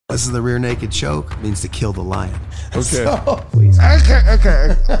This is the rear naked choke. It means to kill the lion. Okay. So, please.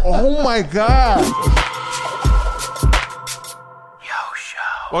 Okay. Oh my God. Yo Show.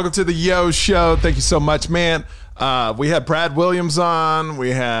 Welcome to the Yo Show. Thank you so much, man. We had Brad Williams on.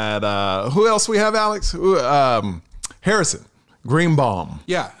 We had, who else we have, Alex? Harrison Greenbaum.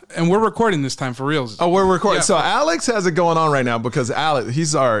 Yeah, and we're recording this time for reals. Oh, we're recording. Yeah. So Alex has it going on right now because Alex,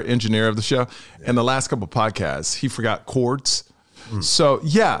 he's our engineer of the show. And the last couple podcasts, he forgot cords. So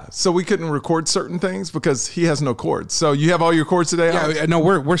we couldn't record certain things because he has no cords. So you have all your cords today? Yeah, no,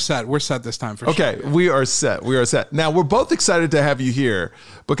 we're set. We're set this time for sure. Okay, we are set. We are set. Now, we're both excited to have you here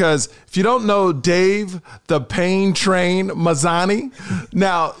because if you don't know Dave, the Pain Train Mazzani,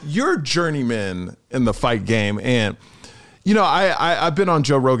 now you're a journeyman in the fight game. And, you know, I've been on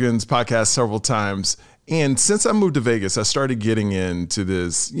Joe Rogan's podcast several times. And since I moved to Vegas, I started getting into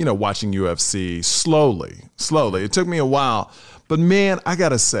this, you know, watching UFC slowly. It took me a while. But man, I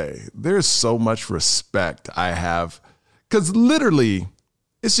gotta say, there's so much respect I have because literally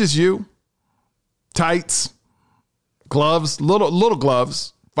it's just you, tights, gloves, little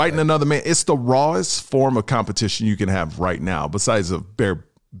gloves, fighting another man. It's the rawest form of competition you can have right now, besides a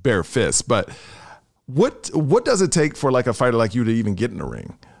bare fist. But what does it take for like a fighter like you to even get in the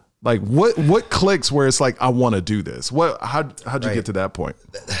ring? Like what clicks where it's like I want to do this? How'd you get to that point?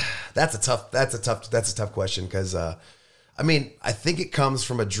 That's a tough question because I mean, I think it comes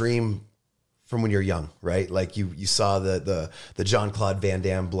from a dream from when you're young, right? Like you saw the Jean-Claude Van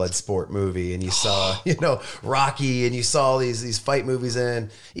Damme Bloodsport movie, and you saw Rocky, and you saw these fight movies, and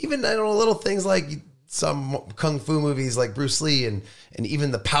even little things like some kung fu movies like Bruce Lee and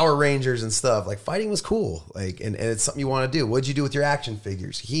even the Power Rangers and stuff. Like fighting was cool, like and it's something you want to do. What'd you do with your action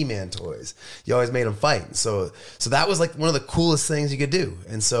figures, He-Man toys? You always made them fight. So that was like one of the coolest things you could do.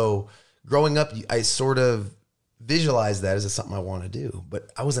 And so growing up, I sort of visualize that as something I want to do, but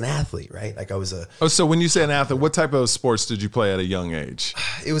I was an athlete, right? Like I was so when you say an athlete, what type of sports did you play at a young age?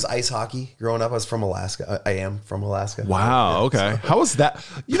 It was ice hockey. Growing up, I was from Alaska. I am from Alaska. Wow. Okay. How was that?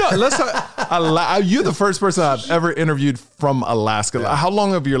 You know, you're the first person I've ever interviewed from Alaska. Yeah. How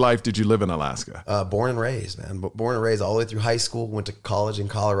long of your life did you live in Alaska? Born and raised, man. Born and raised all the way through high school. Went to college in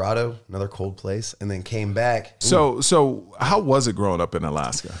Colorado, another cold place, and then came back. So how was it growing up in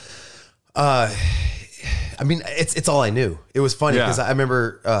Alaska? I mean, it's all I knew. It was funny because I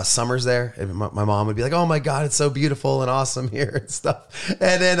remember summers there, and my mom would be like, "Oh my God, it's so beautiful and awesome here and stuff."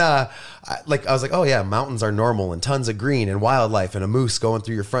 And then I was like, "Oh yeah, mountains are normal and tons of green and wildlife and a moose going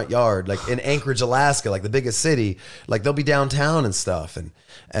through your front yard." Like in Anchorage, Alaska, like the biggest city, like they'll be downtown and stuff,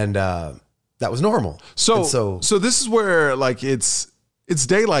 and that was normal. So this is where like it's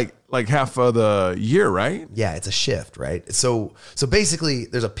daylight like half of the year, right? Yeah, it's a shift, right? So basically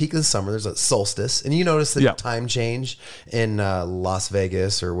there's a peak of the summer, there's a solstice, and you notice the time change in Las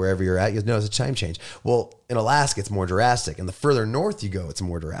Vegas or wherever you're at, you'll notice a time change. Well, in Alaska, it's more drastic, and the further north you go, it's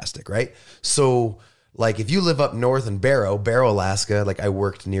more drastic, right? So like if you live up north in Barrow, Alaska, like I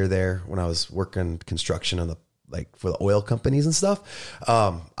worked near there when I was working construction on for the oil companies and stuff.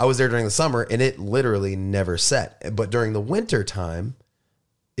 I was there during the summer and it literally never set. But during the winter time,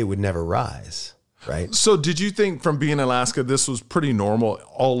 it would never rise, right? So did you think from being in Alaska, this was pretty normal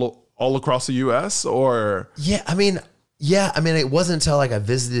all across the U.S. or? Yeah, I mean, it wasn't until like I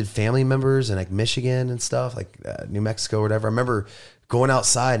visited family members in like Michigan and stuff, like New Mexico or whatever. I remember going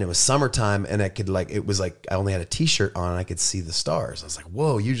outside and it was summertime and it was like I only had a t-shirt on and I could see the stars. I was like,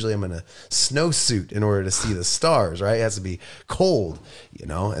 whoa, usually I'm in a snowsuit in order to see the stars, right? It has to be cold,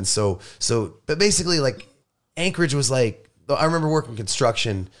 And so, but basically like Anchorage was like, I remember working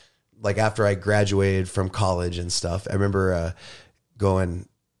construction, like after I graduated from college and stuff. I remember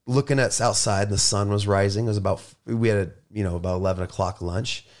looking at outside and the sun was rising. It was we had about 11 o'clock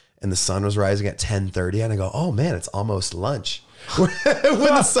lunch and the sun was rising at 10:30. And I go, oh man, it's almost lunch when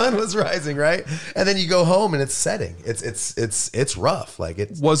the sun was rising. Right. And then you go home and it's setting. It's rough.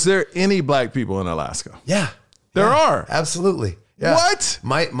 Was there any black people in Alaska? Yeah. There are. Absolutely. Yeah. What?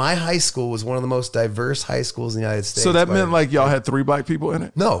 My high school was one of the most diverse high schools in the United States. So that meant like y'all had 3 black people in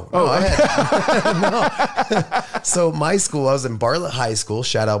it? No. I had no. So my school, I was in Bartlett High School.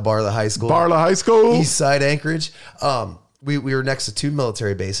 Shout out Bartlett High School. Bartlett High School. East Side Anchorage. We were next to 2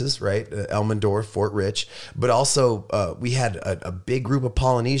 military bases, right? Elmendorf, Fort Rich. But also we had a big group of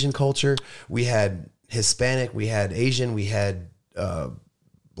Polynesian culture. We had Hispanic, we had Asian, we had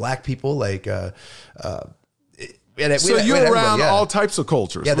black people like So you're around all types of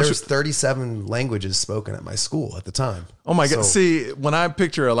cultures. Yeah, there's 37 languages spoken at my school at the time. Oh my God. See, when I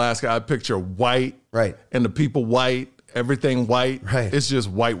picture Alaska, I picture white. Right. And the people white, everything white. Right. It's just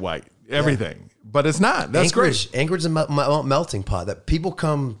white, everything. but it's not. That's Anchorage, great. Anchorage's a melting pot that people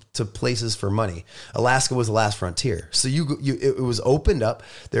come to places for money. Alaska was the last frontier. So it was opened up.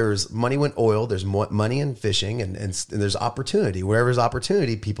 There's money went oil. There's money in fishing and there's opportunity. Wherever there's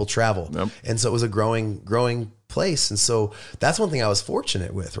opportunity, people travel. Yep. And so it was a growing place. And so that's one thing I was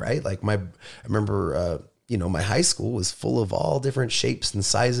fortunate with, right? Like I remember, my high school was full of all different shapes and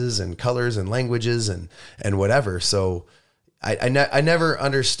sizes and colors and languages and whatever. So I never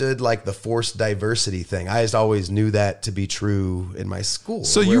understood like the forced diversity thing. I just always knew that to be true in my school.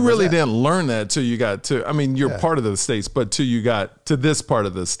 So you really didn't learn that till you got to, I mean, you're part of the States, but till you got to this part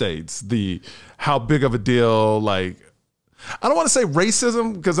of the States, how big of a deal, like, I don't want to say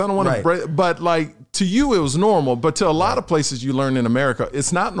racism because I don't want to, but like to you, it was normal. But to a lot of places you learn in America,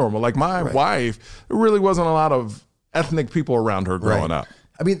 it's not normal. Like my wife, there really wasn't a lot of ethnic people around her growing up.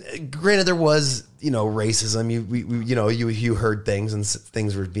 I mean, granted, there was, racism. You heard things and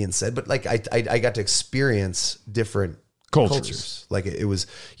things were being said, but like I got to experience different cultures. Like it was,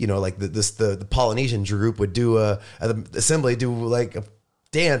 like the Polynesian group would do at the assembly like a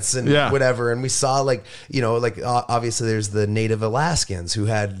dance and whatever, and we saw like obviously there's the Native Alaskans who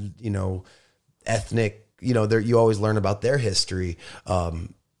had ethnic you always learn about their history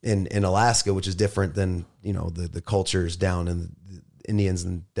in Alaska, which is different than the cultures down in Indians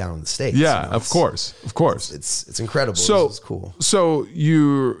and down in the States. Yeah, of course. It's incredible. So it's cool. So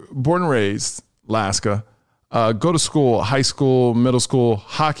you're born and raised Alaska. Go to school, high school, middle school.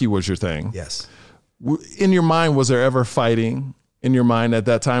 Hockey was your thing. Yes. In your mind, was there ever fighting in your mind at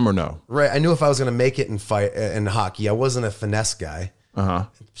that time or no? Right. I knew if I was going to make it in hockey, I wasn't a finesse guy.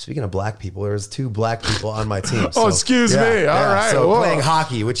 Speaking of black people, there was 2 black people on my team. So, excuse me. All right. So playing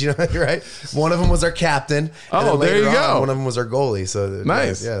hockey, which right. One of them was our captain. Oh, there you go. One of them was our goalie. So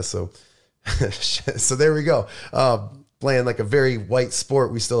nice. Yeah. So so there we go. Playing like a very white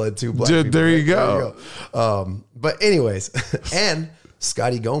sport, we still had 2 black people. There you go. But anyways, and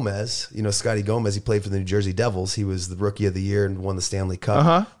Scotty Gomez, Scotty Gomez, he played for the New Jersey Devils. He was the rookie of the year and won the Stanley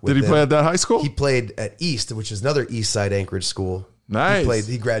Cup. Did he play at that high school? He played at East, which is another East Side Anchorage school. Nice.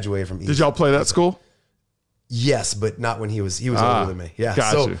 He graduated from East. Did y'all play that school? Yes, but not when he was older than me. Yeah.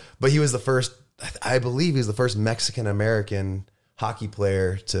 Gotcha. But he was the first, I believe he was the first Mexican American hockey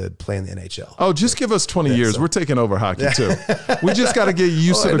player to play in the NHL. Oh, just give us 20 years. We're taking over hockey too. We just got to get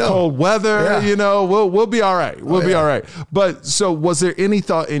used to the cold weather. We'll be all right. We'll be all right. But so was there any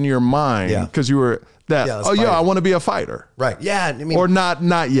thought in your mind, because you were I want to be a fighter. Right. Yeah. I mean, or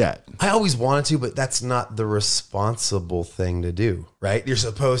not yet. I always wanted to, but that's not the responsible thing to do, right? You're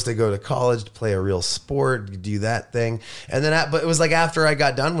supposed to go to college to play a real sport, do that thing. And then, but it was like after I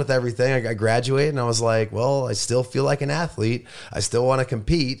got done with everything, I graduated and I was like, well, I still feel like an athlete. I still want to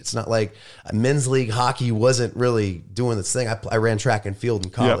compete. It's not like men's league hockey wasn't really doing this thing. I ran track and field in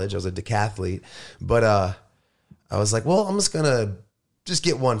college. I was a decathlete, but I was like, well, I'm just going to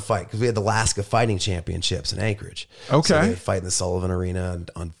get one fight because we had the Alaska Fighting Championships in Anchorage. Okay. So they fight in the Sullivan Arena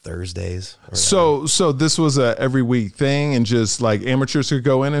on Thursdays. So this was a every week thing and just like amateurs could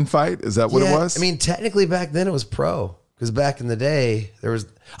go in and fight? Is that what it was? I mean, technically back then it was pro because back in the day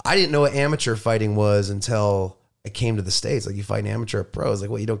I didn't know what amateur fighting was until I came to the States. Like you fight an amateur or pro. I was like,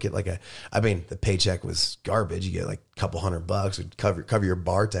 well, you don't get the paycheck was garbage. You get like a couple $100 would cover your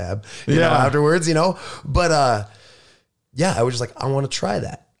bar tab afterwards, but, yeah, I was just like, I want to try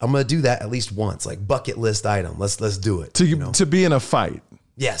that. I'm going to do that at least once, like bucket list item. Let's do it. To be in a fight.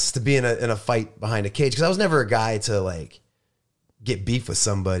 Yes, to be in a fight behind a cage because I was never a guy to like get beef with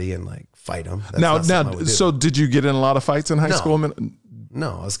somebody and like fight them. So did you get in a lot of fights in high school?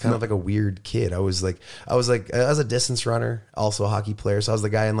 No, I was kind of like a weird kid. I was a distance runner, also a hockey player. So I was the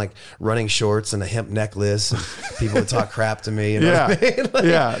guy in like running shorts and a hemp necklace. And people would talk crap to me. You know what I mean? Like,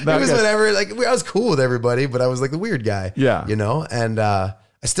 it was whatever. Like I was cool with everybody, but I was like the weird guy. Yeah. And I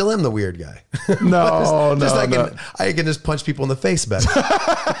still am the weird guy. I can just punch people in the face better.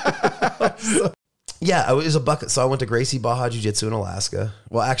 Yeah, it was a bucket. So I went to Gracie Baja Jiu-Jitsu in Alaska.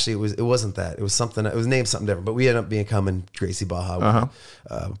 Well, actually, it wasn't that. It was something. It was named something different. But we ended up becoming Gracie Baja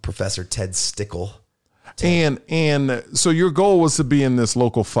with Professor Ted Stickle. And so your goal was to be in this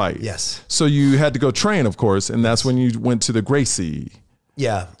local fight. Yes. So you had to go train, of course, and that's when you went to the Gracie.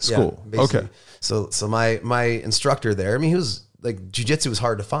 School. Yeah, okay. So my instructor there. I mean, he was. Like jiu-jitsu was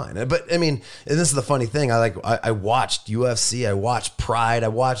hard to find, but I mean, and this is the funny thing. I watched UFC, I watched Pride, I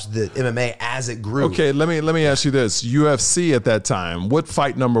watched the MMA as it grew. Okay, let me ask you this: UFC at that time, what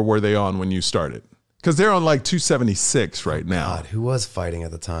fight number were they on when you started? Because they're on like 276 right now. God, who was fighting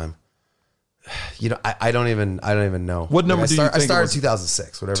at the time? I don't even know. What number do you think? I started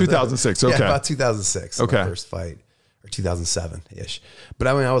 2006. Whatever. 2006. Okay, about 2006. Okay, my first fight. or 2007 ish. But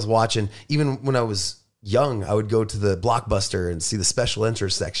I mean, I was watching, even when I was young, I would go to the Blockbuster and see the special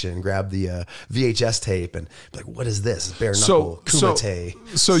interest section and grab the VHS tape and be like, what is this? Bare knuckle,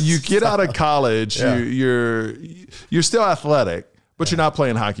 Kumite. So you get out of college, you're still athletic, but you're not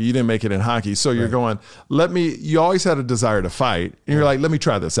playing hockey. You didn't make it in hockey. So you're going, you always had a desire to fight. And you're like, let me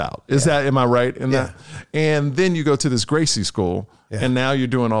try this out. Am I right in that? And then you go to this Gracie school and now you're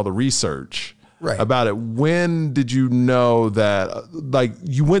doing all the research about it. When did you know that, like,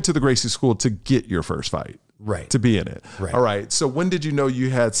 you went to the Gracie school to get your first fight? Right. To be in it. Right. All right. So when did you know you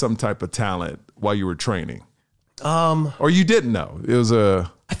had some type of talent while you were training? Or you didn't know? It was I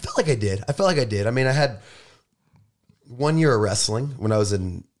felt like I did. I mean, I had 1 year of wrestling when I was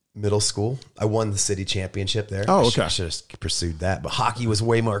in middle school. I won the city championship there. Oh, okay. I should have pursued that, but hockey was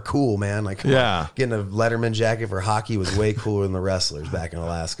way more cool, man. Like, come on. Getting a Letterman jacket for hockey was way cooler than the wrestlers back in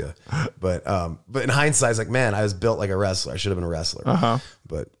Alaska. But in hindsight, it's like, man, I was built like a wrestler. I should have been a wrestler.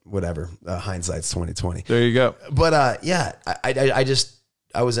 But whatever. Hindsight's 2020. There you go. But I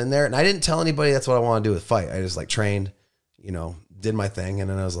was in there and I didn't tell anybody that's what I want to do with fight. I just like trained, did my thing, and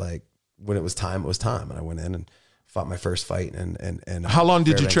then I was like, when it was time, and I went in and fought my first fight. And how long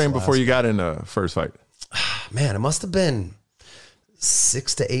did you train before you got in the first fight? Man, it must have been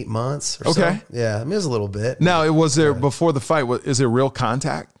 6 to 8 months or so. Yeah, I mean, it was a little bit. Now, was there, before the fight, is there real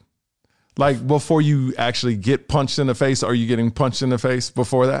contact? Like, before you actually get punched in the face, are you getting punched in the face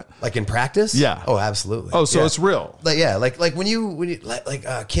before that? Like in practice? Yeah. Oh, absolutely. Oh, so it's real. Like when you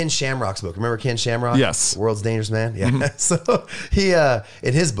Ken Shamrock's book. Remember Ken Shamrock? Yes. World's Dangerous Man? Yeah. So he,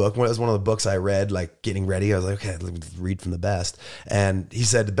 in his book, it was one of the books I read, like getting ready. I was like, okay, let me read from the best. And he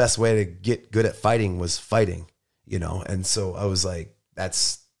said the best way to get good at fighting was fighting, And so I was like,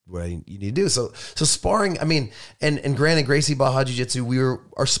 that's what you need to do. So sparring, I mean, and granted, Gracie Baja Jiu-Jitsu,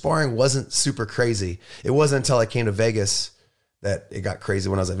 our sparring wasn't super crazy. It wasn't until I came to Vegas that it got crazy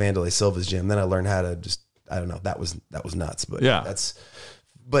when I was at Vanderlei Silva's gym. Then I learned how to just, I don't know, that was nuts. But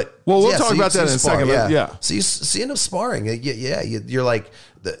we'll talk about that in a second. Yeah. So you end up sparring. You're like,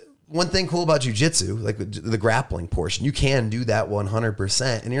 one thing cool about jiu-jitsu, like the grappling portion, you can do that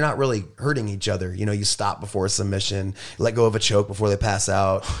 100% and you're not really hurting each other. You stop before a submission, let go of a choke before they pass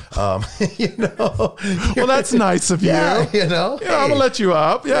out. Well, that's nice of you. Yeah, I'm gonna let you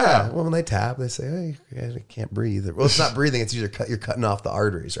up. Yeah. Well, when they tap, they say, hey, I can't breathe. Well, it's not breathing. It's usually you're cutting off the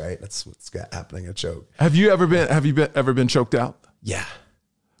arteries, right? That's what's happening in a choke. Have you ever been choked out? Yeah.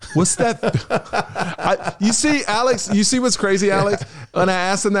 What's that? You see, Alex, what's crazy, Alex? When I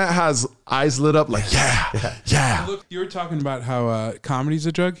asked him that, how his eyes lit up like, yeah. Look, you were talking about how comedy's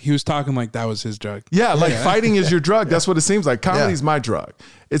a drug. He was talking like that was his drug. Yeah, like fighting is your drug. That's what it seems like. Comedy's my drug.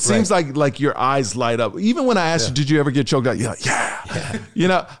 It seems like your eyes light up. Even when I asked you, did you ever get choked out? You're like,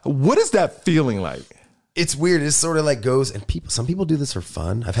 yeah. What is that feeling like? It's weird. It's sort of like goes, and some people do this for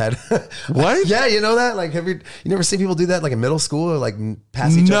fun. I've had what? Yeah, you know that? Like, you never seen people do that like in middle school or like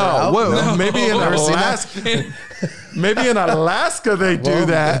pass each other out? No, maybe in Alaska. Maybe in Alaska they do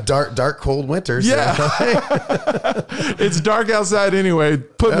that. Dark cold winters. Yeah, it's dark outside anyway.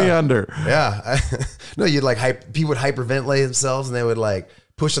 Put me under. Yeah, no, you'd like people would hyperventilate themselves, and they would like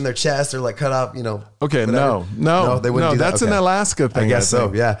push on their chest or like cut off, Okay, whatever. no, they wouldn't do that. That's an Alaska thing. I guess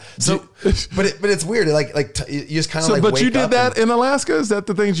so. Yeah. So, but it's weird. You just kind of like. But you did that in Alaska? Is that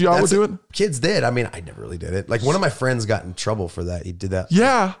the things y'all were doing? Kids did. I mean, I never really did it. Like one of my friends got in trouble for that. He did that.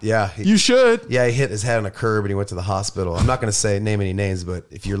 Yeah. Yeah. You should. Yeah. He hit his head on a curb and he went to the hospital. I'm not going to name any names, but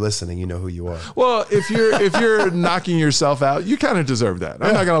if you're listening, you know who you are. Well, if you're knocking yourself out, you kind of deserve that.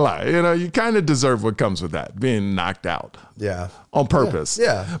 I'm not going to lie. You kind of deserve what comes with that, being knocked out. Yeah. On purpose.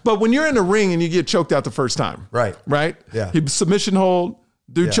 Yeah. But when you're in the ring and you get choked out the first time. Right. Yeah. He submission hold,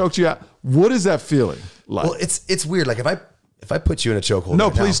 dude choked you out. What is that feeling like? Well, it's weird. Like if I put you in a chokehold. No,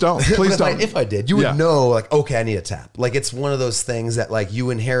 right please now, don't. Please don't. If I did, you would know like, okay, I need a tap. Like it's one of those things that like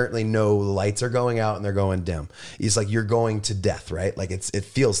you inherently know the lights are going out and they're going dim. It's like you're going to death, right? Like it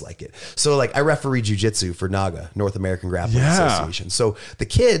feels like it. So like I referee jiu-jitsu for NAGA, North American Grappling Association. So the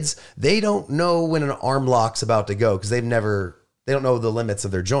kids, they don't know when an arm lock's about to go because they don't know the limits of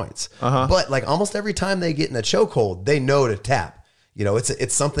their joints. But like almost every time they get in a chokehold, they know to tap.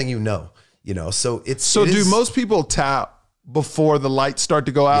 It's something so do most people tap before the lights start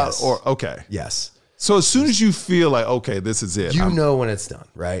to go out? Yes. Or okay. Yes. So as soon as you feel like, okay, this is it. You know when it's done,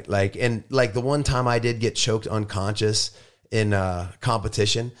 right? Like the one time I did get choked unconscious in a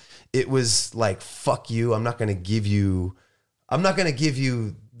competition, it was like, fuck you. I'm not going to give you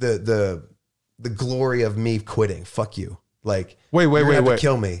the glory of me quitting. Fuck you. Like, Wait, you're gonna have to wait.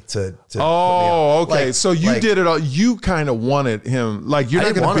 kill me to put me Oh, on. okay. Like- So you like, did it all. You kind of wanted him. Like, you're I not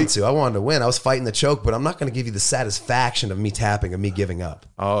didn't going want to him be. to. I wanted to win. I was fighting the choke, but I'm not going to give you the satisfaction of me tapping, of me giving up.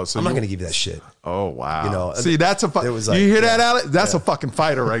 Oh, so I'm not you- going to give you that shit. Oh wow! You know, see, that's a it was like- you hear that, yeah. Alex? That's a fucking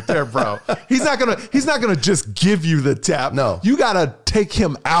fighter right there, bro. He's not gonna just give you the tap. No. you gotta take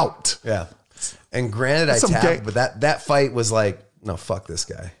him out. Yeah. And granted, I Some tapped, gay- but that fight was like, no, fuck this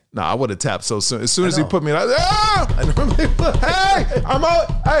guy. No, I would have tapped so soon. As soon as he know. put me, I normally hey, I'm out.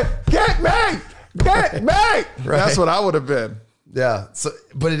 Hey, get me. That's what I would have been. Yeah. So,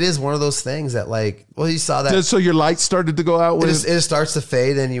 but it is one of those things that, like, well, you saw that. So your lights started to go out It with. just starts to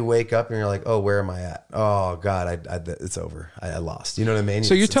fade, and you wake up and you're like, oh, where am I at? Oh God, it's over. I lost. You know what I mean?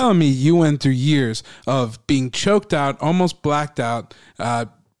 So you're telling me you went through years of being choked out, almost blacked out,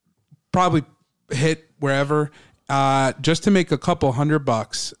 probably hit wherever, just to make a couple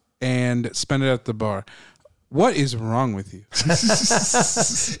 $100 and spend it at the bar. What is wrong with you?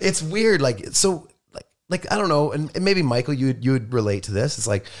 it's weird. Like I don't know, and maybe Michael, you would relate to this. It's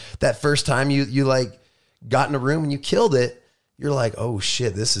like that first time you like got in a room and you killed it. You're like, oh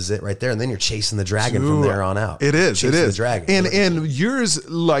shit, this is it right there, and then you're chasing the dragon from there on out. It is. Chasing the dragon. And yours,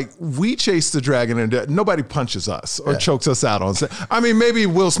 like, we chase the dragon and nobody punches us or chokes us out on set. I mean, maybe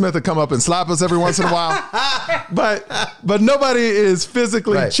Will Smith would come up and slap us every once in a while, but nobody is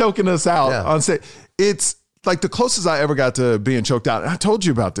physically choking us out on set. It's like the closest I ever got to being choked out. And I told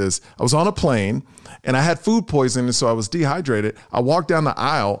you about this. I was on a plane and I had food poisoning, so I was dehydrated. I walked down the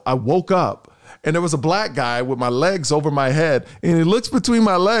aisle. I woke up. And there was a black guy with my legs over my head. And he looks between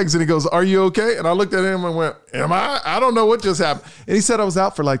my legs and he goes, are you okay? And I looked at him and went, am I? I don't know what just happened. And he said I was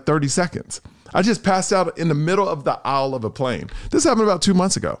out for like 30 seconds. I just passed out in the middle of the aisle of a plane. This happened about 2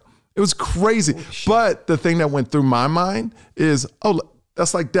 months ago. It was crazy. But the thing that went through my mind is, oh,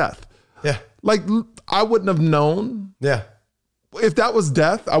 that's like death. Yeah. Like, I wouldn't have known. Yeah. If that was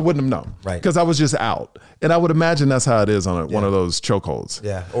death, I wouldn't have known. Right. Because I was just out. And I would imagine that's how it is on one of those chokeholds.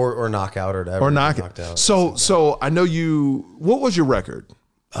 Yeah. Or knockout or whatever. Or knock knocked it. out. So I know what was your record?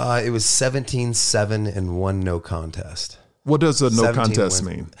 It was 17-7 and 1 no contest. What does a no 17 contest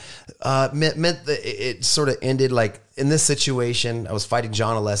wins. mean? Meant that it sort of ended like in this situation. I was fighting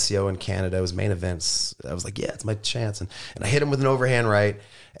John Alessio in Canada. It was main events. I was like, yeah, it's my chance. And I hit him with an overhand right.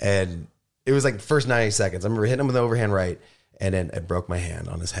 And it was like the first 90 seconds. I remember hitting him with an overhand right. And then I broke my hand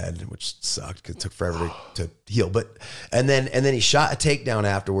on his head, which sucked because it took forever to heal. And then he shot a takedown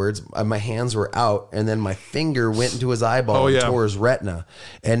afterwards. My hands were out, and then my finger went into his eyeball and tore his retina.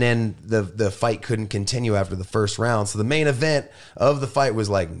 And then the fight couldn't continue after the first round. So the main event of the fight was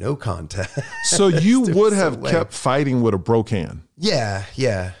like no contest. So you would have kept fighting with a broke hand. Yeah.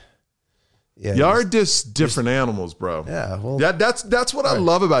 Y'all are just different animals, bro. Yeah, well, that's what I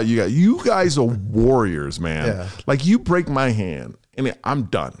love about you guys. You guys are warriors, man. Yeah. Like, you break my hand and I'm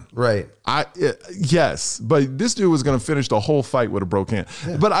done. right. Yes, but this dude was gonna finish the whole fight with a broken hand.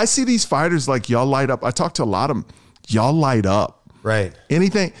 Yeah. But I see these fighters, like, y'all light up. I talk to a lot of them. Y'all light up. Right.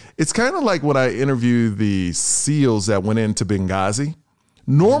 Anything. It's kind of like when I interview the SEALs that went into Benghazi.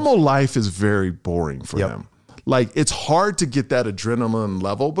 Normal life is very boring for them. Like, it's hard to get that adrenaline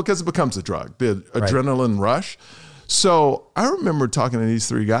level because it becomes a drug, the adrenaline rush. So I remember talking to these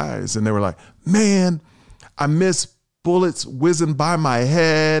 3 guys and they were like, man, I miss bullets whizzing by my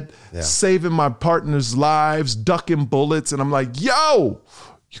head, saving my partner's lives, ducking bullets. And I'm like, yo,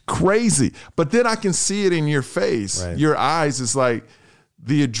 you're crazy. But then I can see it in your face. Right. Your eyes is like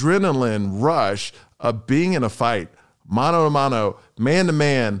the adrenaline rush of being in a fight, mano a mano, man to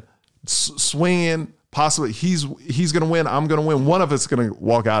man, swinging. Possibly he's going to win. I'm going to win. One of us is going to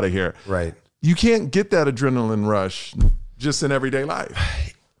walk out of here. Right. You can't get that adrenaline rush just in everyday life.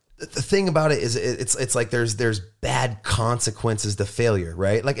 The thing about it is it's like there's bad consequences to failure,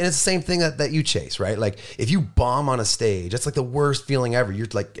 right? Like, and it's the same thing that you chase, right? Like, if you bomb on a stage, it's like the worst feeling ever. You're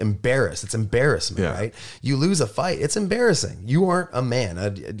like embarrassed. It's embarrassment, right? You lose a fight. It's embarrassing. You aren't a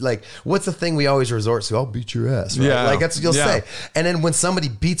man. Like, what's the thing we always resort to? I'll beat your ass, right? Yeah. Like, that's what you'll say. And then when somebody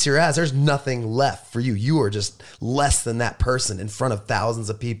beats your ass, there's nothing left for you. You are just less than that person in front of thousands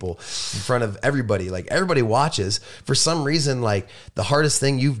of people, in front of everybody. Like, everybody watches. For some reason, like, the hardest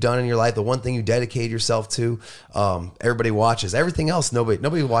thing you've done in your life, the one thing you dedicate yourself to, everybody watches. Everything else,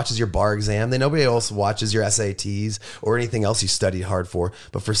 nobody watches your bar exam. Nobody else watches your SATs or anything else you studied hard for.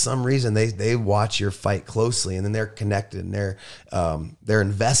 But for some reason, they watch your fight closely, and then they're connected and they're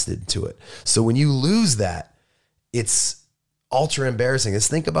invested to it. So when you lose that, it's ultra embarrassing.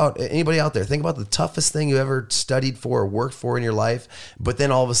 Just think about anybody out there. Think about the toughest thing you ever studied for or worked for in your life. But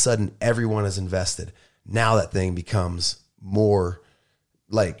then all of a sudden, everyone is invested. Now that thing becomes more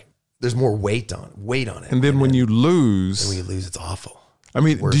like there's more weight on it. And then when you lose, it's awful. I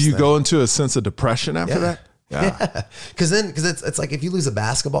mean, Worse do you thing. go into a sense of depression after that? Yeah. Because it's like if you lose a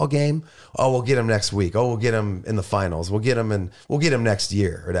basketball game, oh, we'll get them next week. Oh, we'll get them in the finals. We'll get them next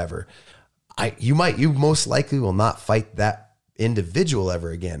year or whatever. You most likely will not fight that individual ever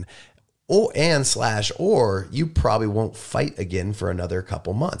again. Or you probably won't fight again for another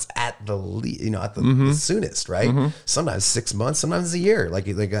couple months at the the soonest, right? Sometimes 6 months, sometimes a year. Like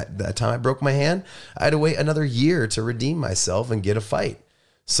that time I broke my hand, I had to wait another year to redeem myself and get a fight.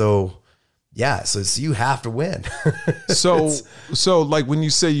 So yeah, so you have to win. So like when you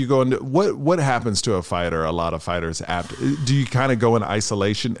say you go into what happens to a fighter? A lot of fighters after, do you kind of go in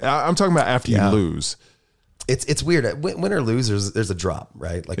isolation? I'm talking about after you lose. It's weird. Win or lose, there's a drop,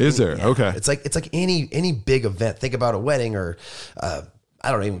 right? Like, is there? Yeah. Okay. It's like any big event. Think about a wedding or I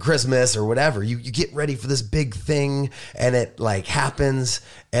don't know, even Christmas or whatever. You get ready for this big thing and it like happens,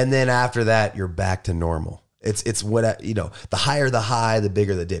 and then after that you're back to normal. It's what the higher the high, the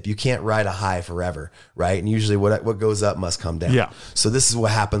bigger the dip. You can't ride a high forever, right? And usually what goes up must come down. Yeah. So this is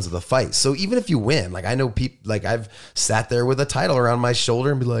what happens with a fight. So even if you win, like I know people, like I've sat there with a title around my shoulder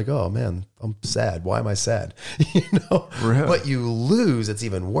and be like, oh man, I'm sad. Why am I sad? Really? But you lose, it's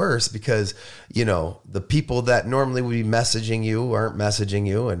even worse because, the people that normally would be messaging you aren't messaging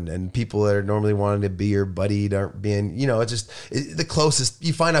you, and people that are normally wanting to be your buddy aren't being, the closest,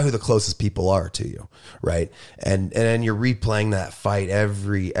 you find out who the closest people are to you, right? And then you're replaying that fight,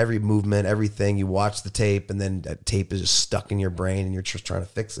 every movement, everything. You watch the tape, and then that tape is just stuck in your brain and you're just trying to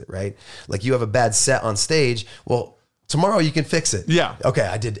fix it, right? Like you have a bad set on stage. Well, tomorrow you can fix it. Yeah. Okay,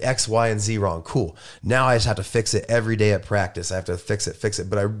 I did X, Y, and Z wrong. Cool. Now I just have to fix it every day at practice. I have to fix it.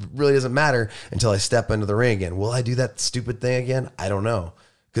 But it really doesn't matter until I step into the ring again. Will I do that stupid thing again? I don't know.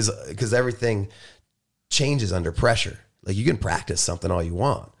 Because everything changes under pressure. Like you can practice something all you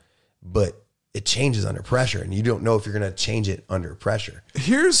want, but it changes under pressure, and you don't know if you're going to change it under pressure.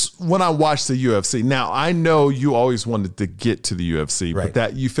 Here's when I watched the UFC. Now, I know you always wanted to get to the UFC, Right. but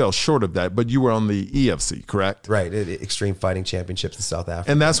that you fell short of that, but you were on the EFC, correct? Right. Extreme Fighting Championships in South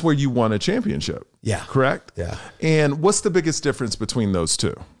Africa. And that's where you won a championship. Yeah. Correct? Yeah. And what's the biggest difference between those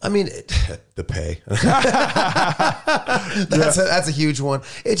two? I mean, the pay. That's a huge one.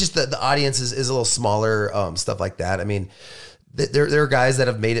 It's just the audience is a little smaller, stuff like that. I mean, there are guys that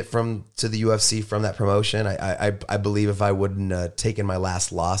have made it to the UFC from that promotion. I believe if I wouldn't taken my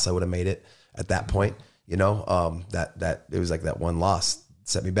last loss, I would have made it at that point. That it was like that one loss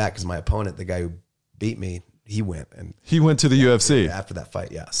set me back because my opponent, the guy who beat me, he went to the UFC after that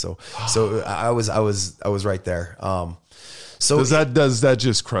fight. Yeah. So I was right there. So does that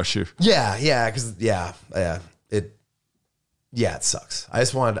just crush you? Yeah. Cause it sucks. I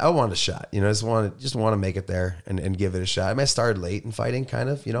wanted a shot, I just want to make it there and give it a shot. I mean, I started late in fighting kind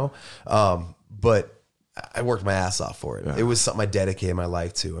of, but I worked my ass off for it. Yeah. It was something I dedicated my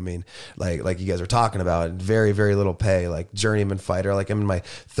life to. I mean, like you guys were talking about, very, very little pay, like journeyman fighter. Like I'm in my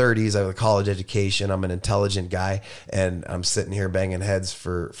 30s, I have a college education. I'm an intelligent guy, and I'm sitting here banging heads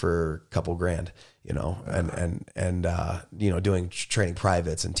for a couple grand, and doing training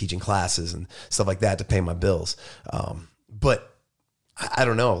privates and teaching classes and stuff like that to pay my bills. But I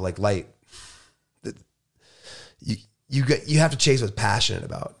don't know, you have to chase what's passionate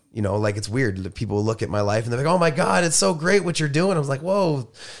about, like it's weird. People look at my life and they're like, oh my God, it's so great what you're doing. I was like, whoa,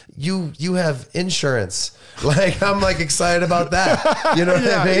 you have insurance. Like, I'm like excited about that. You know what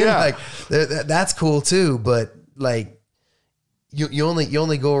I mean? Yeah. Like that's cool too. But like, you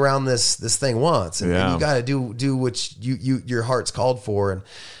only go around this thing once, and you got to do what your heart's called for. And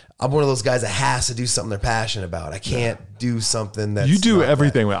I'm one of those guys that has to do something they're passionate about. I can't do something that you do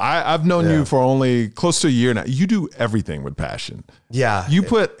everything with. I've known you for only close to a year now. You do everything with passion. Yeah, you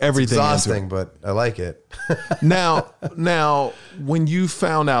put everything. It's exhausting, into it. but I like it. Now, when you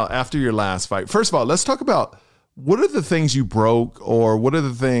found out after your last fight, first of all, let's talk about what are the things you broke, or what are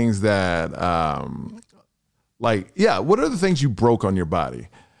the things that, what are the things you broke on your body?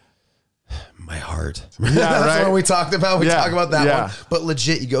 My heart. Yeah, that's right? what we talked about. We talk about that yeah. one. But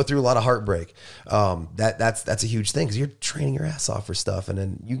legit, you go through a lot of heartbreak. That's a huge thing because you're training your ass off for stuff, and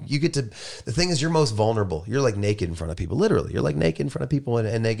then you get to. The thing is, you're most vulnerable. You're like naked in front of people. Literally, you're like naked in front of people,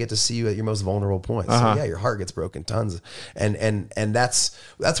 and they get to see you at your most vulnerable point. So yeah, your heart gets broken tons, and that's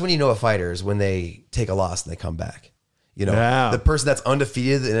when you know a fighter is when they take a loss and they come back. The person that's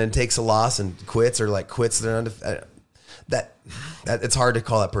undefeated and then takes a loss and quits, or like quits, they're undefeated. That it's hard to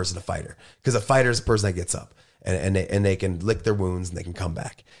call that person a fighter, because a fighter is a person that gets up and they can lick their wounds and they can come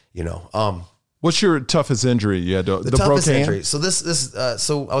back, What's your toughest injury? You had the toughest broken injury. hand? So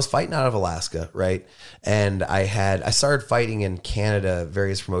so I was fighting out of Alaska, right? And I started fighting in Canada,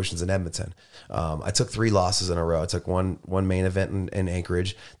 various promotions in Edmonton. I took 3 losses in a row. I took one main event in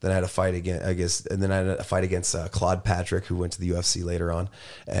Anchorage. Then I had a fight against, and then I had a fight against Claude Patrick, who went to the UFC later on.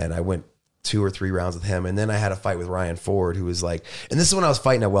 And I went 2 or 3 rounds with him. And then I had a fight with Ryan Ford, who was like, and this is when I was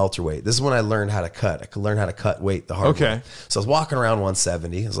fighting at welterweight. This is when I learned how to cut. I could learn how to cut weight the hard way. So I was walking around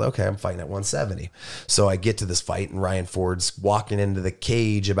 170. I was like, okay, I'm fighting at 170. So I get to this fight and Ryan Ford's walking into the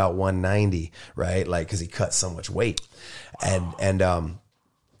cage about 190, right? Like, cause he cut so much weight. And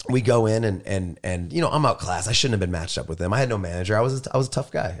we go in and you know, I'm outclassed. I shouldn't have been matched up with him. I had no manager. I was a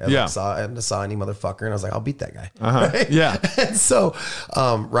tough guy. I saw any motherfucker and I was like, I'll beat that guy. Right? Yeah. And so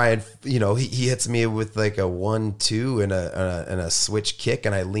Ryan, you know, he hits me with like a 1-2 and a switch kick,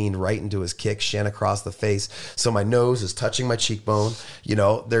 and I leaned right into his kick, shin across the face. So my nose is touching my cheekbone. You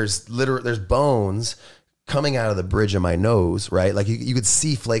know, there's bones coming out of the bridge of my nose, right? Like you could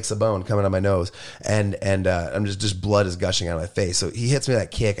see flakes of bone coming out of my nose, and I'm just blood is gushing out of my face. So he hits me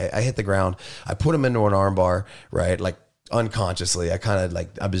that kick. I hit the ground. I put him into an arm bar, right? Like unconsciously, I kind of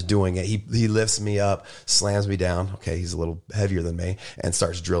like, I was doing it. He lifts me up, slams me down. Okay, he's a little heavier than me, and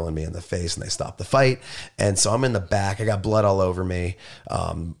starts drilling me in the face, and they stop the fight. And so I'm in the back. I got blood all over me.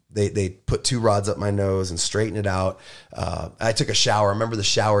 They put 2 rods up my nose and straightened it out. I took a shower. I remember the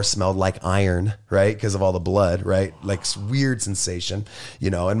shower smelled like iron, right? Because of all the blood, right? Like weird sensation,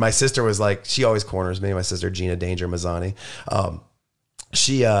 you know. And my sister was like, she always corners me. My sister, Gina Danger Mazzani.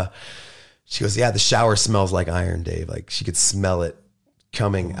 She goes, yeah, the shower smells like iron, Dave. Like she could smell it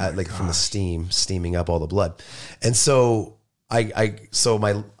coming from the steaming up all the blood. And so so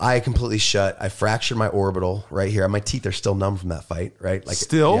my eye completely shut. I fractured my orbital right here. My teeth are still numb from that fight, right? Like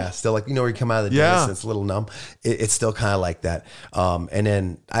still? Yeah, still, like, you know, where you come out of the dentist and it's a little numb. It's still kind of like that. And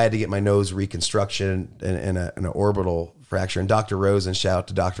then I had to get my nose reconstruction and an orbital fracture. And Dr. Rosen, shout out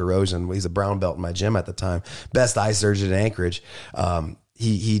to Dr. Rosen. He's a brown belt in my gym at the time. Best eye surgeon in Anchorage.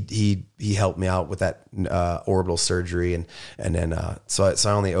 He helped me out with that orbital surgery, and then so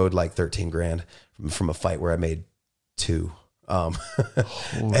I only owed like $13,000 from a fight where I made 2.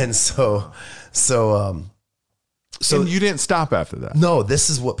 And so and you didn't stop after that. No, this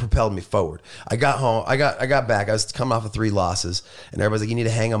is what propelled me forward. I got home. I got back. I was coming off of 3 losses, and everybody's like, you need to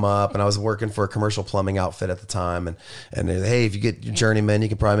hang them up. And I was working for a commercial plumbing outfit at the time. And they're like, hey, if you get your journeyman, you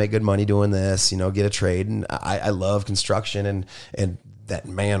can probably make good money doing this, you know, get a trade. And I love construction and that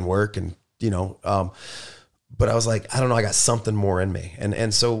man work, and, you know, but I was like, I don't know, I got something more in me.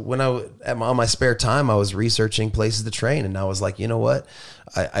 And so when on my spare time, I was researching places to train, and I was like, you know what?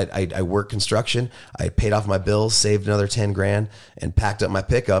 I work construction. I paid off my bills, saved another $10,000, and packed up my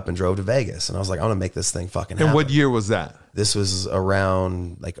pickup and drove to Vegas. And I was like, I'm gonna make this thing fucking happen. And what year was that? This was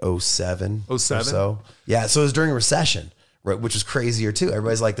around like 07. 07? Or so. Yeah. So it was during a recession, right? Which was crazier too.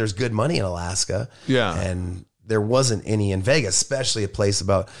 Everybody's like, there's good money in Alaska. Yeah. And there wasn't any in Vegas, especially a place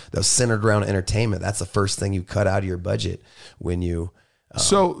that was centered around entertainment. That's the first thing you cut out of your budget when you.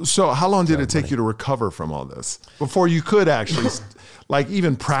 So how long did it take you to recover from all this before you could actually like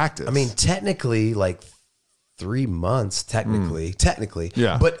even practice? I mean, technically like 3 months, technically.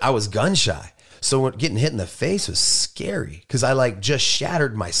 Yeah. But I was gun shy. So getting hit in the face was scary because I like just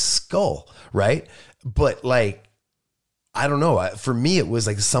shattered my skull. Right. But like, I don't know. For me, it was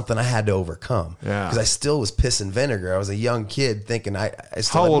like something I had to overcome. Yeah. Because I still was pissing vinegar. I was a young kid thinking I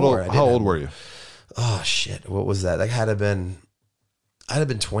still how had more. How old were you? Oh shit. What was that? Like I'd have been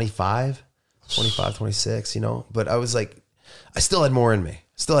 25, 26, you know, but I was like, I still had more in me,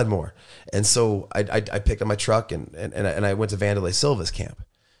 still had more. And so I picked up my truck and I went to Vanderlei Silva's camp,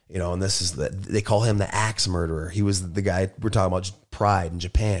 you know, and this is they call him the axe murderer. He was the guy we're talking about, Pride in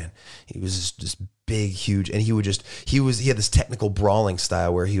Japan. He was just big, huge. And he had this technical brawling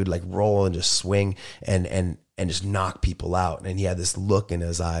style where he would like roll and just swing and just knock people out. And he had this look in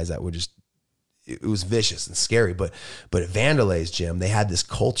his eyes that would just, it was vicious and scary. But at Vanderlei's gym, they had this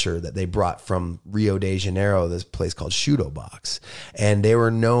culture that they brought from Rio de Janeiro, this place called Shudo Box. And they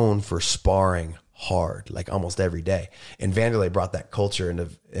were known for sparring hard, like almost every day. And Vanderlei brought that culture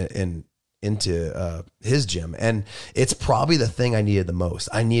into his gym. And it's probably the thing I needed the most.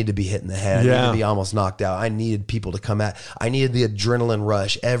 I needed to be hit in the head. I needed to be almost knocked out. I needed people to come I needed the adrenaline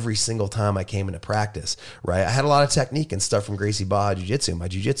rush every single time I came into practice, right? I had a lot of technique and stuff from Gracie Barra Jiu-Jitsu. My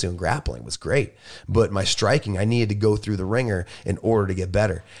Jiu-Jitsu and grappling was great, but my striking, I needed to go through the ringer in order to get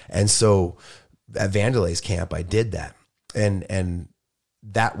better. And so at Vanderlei's camp, I did that. And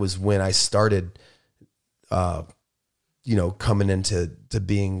that was when I started coming into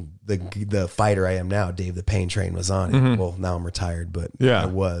being the fighter I am now, Dave the Pain Train Mazzani. Well, now I'm retired, but Yeah. I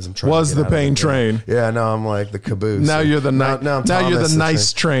was. I'm trying Was to get the out of pain it. train. Yeah, now I'm like the caboose. Now you're the now, now, I'm now you're Thomas the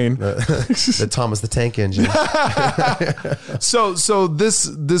nice train. the Thomas the Tank Engine. So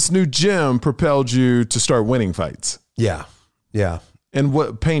this new gym propelled you to start winning fights. Yeah. And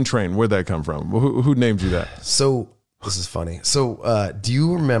what Pain Train? Where'd that come from? Who named you that? So this is funny. So do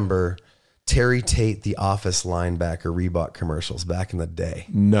you remember Terry Tate, the Office linebacker Reebok commercials back in the day?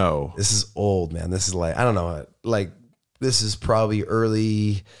 No. This is old, man. This is like, I don't know, like this is probably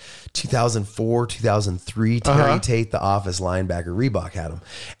early 2004, 2003. Terry Tate, the Office linebacker, Reebok had him.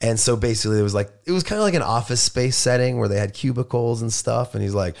 And so basically it was kind of like an office space setting where they had cubicles and stuff. And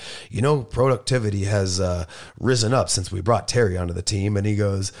he's like, productivity has risen up since we brought Terry onto the team. And he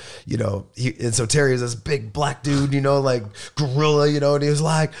goes, and so Terry is this big black dude, like gorilla, and he was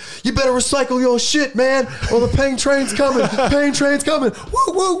like, you better recycle your shit, man, or the pain train's coming. Pain train's coming.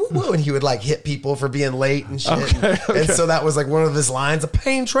 Woo, woo, woo. And he would like hit people for being late and shit. And so that was like one of his lines, a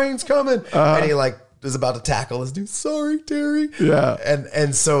pain train's coming. And he like was about to tackle this dude. Sorry, Terry. Yeah.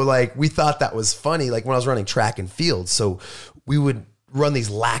 And so like we thought that was funny. Like when I was running track and field, so we would run these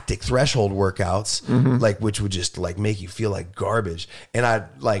lactic threshold workouts, like which would just like make you feel like garbage. And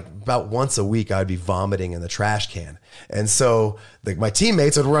I'd like about once a week I'd be vomiting in the trash can. And so like my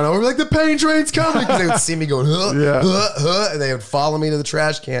teammates would run over like the pain train's coming because they would see me going, and they would follow me to the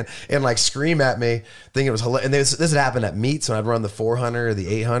trash can and like scream at me, thinking it was hilarious. And this had happened at meets when I'd run the 400 or the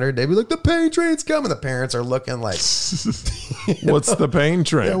 800. They'd be like, the pain train's coming. The parents are looking like, What's the Pain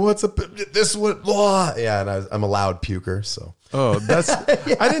Train? Yeah, this one? Blah. Yeah, and I'm a loud puker, so. Oh, that's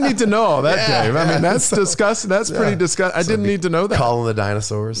I didn't need to know all that, Dave. I mean, that's disgusting. That's pretty disgusting. I didn't need to know that. Calling the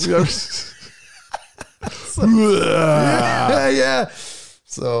dinosaurs. Yeah.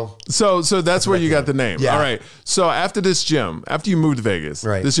 So that's where you got the name. Yeah. All right. So after this gym, after you moved to Vegas,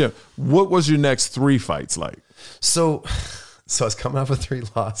 Right. this gym, what was your next 3 fights like? So I was coming off with 3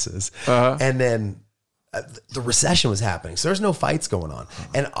 losses, and then the recession was happening. So there's no fights going on.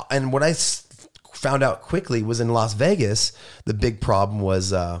 And what I found out quickly was in Las Vegas, the big problem was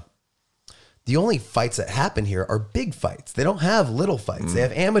the only fights that happen here are big fights. They don't have little fights. They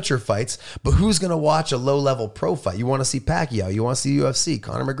have amateur fights, but who's going to watch a low-level pro fight? You want to see Pacquiao. You want to see UFC,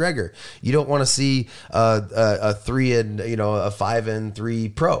 Conor McGregor. You don't want to see a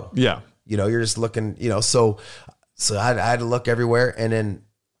 5-3 pro. Yeah. You're just looking, so I had to look everywhere. And then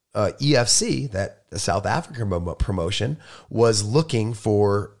EFC, that South African promotion, was looking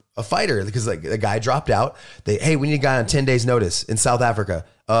for a fighter because like a guy dropped out. Hey, we need a guy on 10 days notice in South Africa.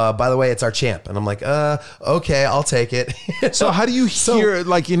 By the way, it's our champ. And I'm like, okay, I'll take it. So how do you hear,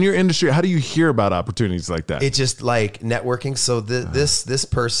 like in your industry, how do you hear about opportunities like that? It's just like networking. So this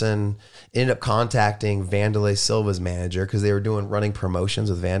person ended up contacting Vanderlei Silva's manager because they were running promotions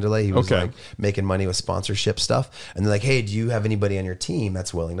with Vanderlei. He was like making money with sponsorship stuff. And they're like, hey, do you have anybody on your team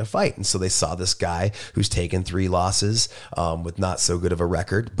that's willing to fight? And so they saw this guy who's taken 3 losses with not so good of a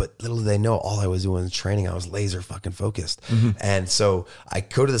record. But little did they know, all I was doing was training. I was laser fucking focused. And so I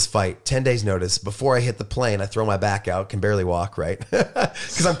go to this fight, 10 days notice. Before I hit the plane, I throw my back out, can barely walk, right?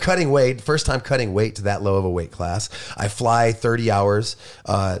 Because I'm cutting weight. First time cutting weight to that low of a weight class. I fly 30 hours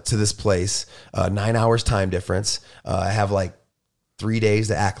to this place, 9 hours time difference. I have like 3 days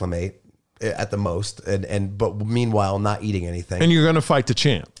to acclimate at the most, but meanwhile not eating anything. And you're going to fight the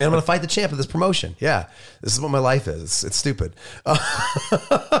champ. And I'm going to fight the champ of this promotion. Yeah, this is what my life is. It's stupid.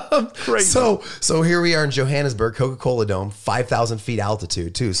 Crazy. So here we are in Johannesburg, Coca-Cola Dome, 5,000 feet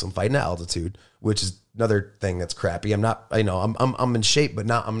altitude too. So I'm fighting at altitude, which is another thing that's crappy. I'm not, I'm in shape, but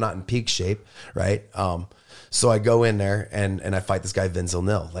I'm not in peak shape, right? So I go in there and I fight this guy, Vince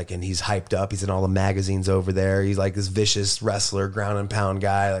O'Neill, and he's hyped up. He's in all the magazines over there. He's like this vicious wrestler, ground and pound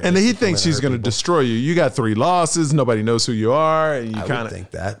guy. And he thinks he's going to destroy you. You got 3 losses. Nobody knows who you are. And you I would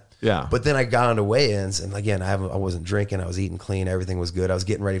think that. Yeah. But then I got onto weigh-ins, and again, I wasn't drinking. I was eating clean. Everything was good. I was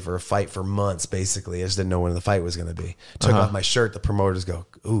getting ready for a fight for months, basically. I just didn't know when the fight was going to be. Took off my shirt. The promoters go,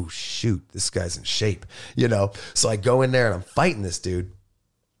 "Ooh, shoot, this guy's in shape," So I go in there and I'm fighting this dude.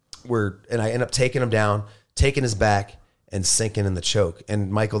 And I end up taking him down, taking his back, and sinking in the choke.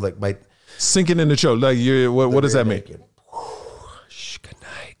 And Michael, sinking in the choke. Like what does that mean? Shh, good night.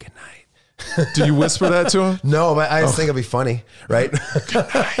 Do you whisper that to him? No, but I just think it'll be funny, right? Good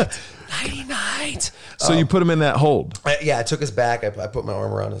night. Nighty night. So you put him in that hold. I took his back. I put my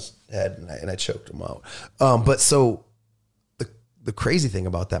arm around his head and I choked him out. But so the crazy thing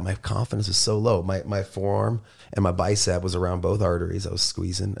about that, my confidence was so low. My forearm and my bicep was around both arteries. I was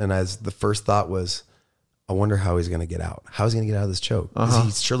squeezing. And the first thought was, I wonder how he's going to get out. How is he going to get out of this choke? Because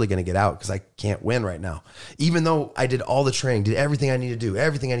he's surely going to get out because I can't win right now. Even though I did all the training, did everything I need to do,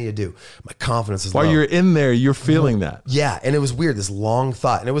 my confidence is While low. you're in there, you're feeling that. Yeah, and it was weird, this long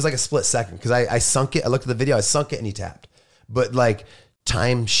thought. And it was like a split second because I sunk it. I looked at the video, I sunk it, and he tapped. But like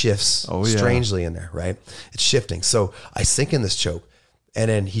time shifts strangely in there, right? It's shifting. So I sink in this choke. And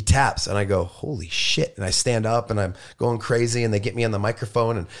then he taps and I go, holy shit. And I stand up and I'm going crazy and they get me on the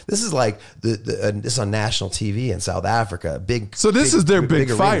microphone. And this is like, this is on national TV in South Africa. So this is their big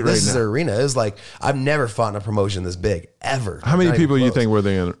fight right now. This is their arena. It was like, I've never fought in a promotion this big, ever. How many people you think were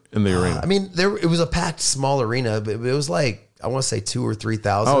there in the arena? I mean, it was a packed small arena, but it was like, I want to say 2,000 or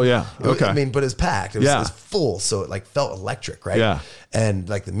 3,000. Oh yeah. Okay. I mean, but it's packed. It was full. So it like felt electric, right? Yeah. And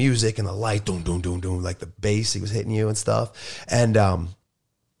like the music and the light, doom, doom, doom, doom, like the bass, he was hitting you and stuff. And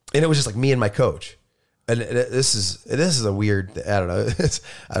it was just like me and my coach. And this is a weird, I don't know.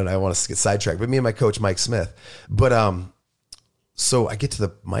 I want to get sidetracked, but me and my coach, Mike Smith. But so I get to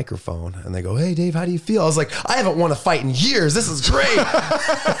the microphone and they go, hey Dave, how do you feel? I was like, I haven't won a fight in years. This is great.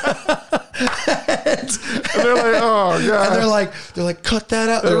 And they're like, oh god. And they're like, cut that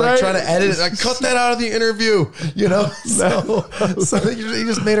out. They're like trying to edit it. Like, cut that out of the interview. You know? So he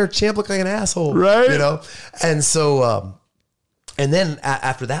just made our champ look like an asshole. Right. You know? And so and then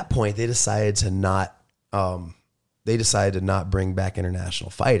after that point, they decided to not bring back international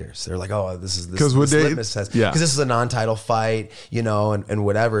fighters. They're like, oh, this is this litmus test. Yeah. Because this is a non-title fight, you know, and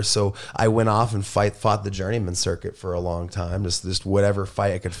whatever. So I went off and fought the journeyman circuit for a long time. Just whatever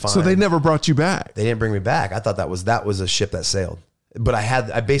fight I could find. So they never brought you back. They didn't bring me back. I thought that was a ship that sailed. But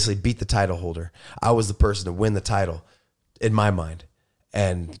I basically beat the title holder. I was the person to win the title in my mind.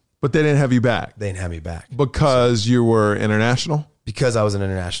 But they didn't have you back. They didn't have me back. Because you were international? Because I was an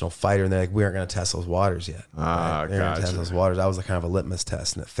international fighter, and they're like, we aren't going to test those waters yet. Ah, They aren't gonna test those waters. I was like kind of a litmus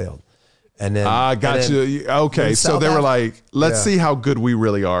test, and it failed. And then got you. Okay, so they were like, let's see how good we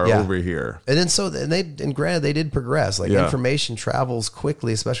really are over here. And then granted, they did progress. Like information travels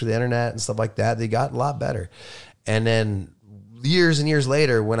quickly, especially the internet and stuff like that. They got a lot better. And then years and years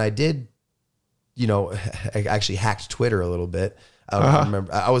later, when I did, you know, I actually hacked Twitter a little bit. I don't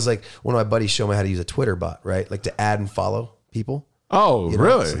remember. I was like, one of my buddies showed me how to use a Twitter bot, right? Like to add and follow people. Oh, you know?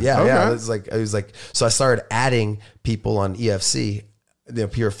 really? So, yeah. It was like, so I started adding people on EFC. You know,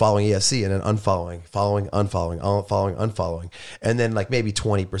 people following EFC and then unfollowing, unfollowing. And then like maybe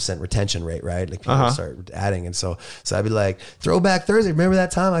 20% retention rate, right? Like people start adding. And so I'd be like, Throwback Thursday. Remember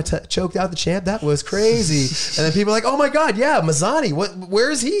that time I choked out the champ? That was crazy. And then people are like, oh my God, yeah, Mazzani,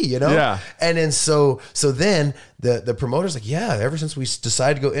 where is he? You know? Yeah. And then so then the promoter's like, yeah, ever since we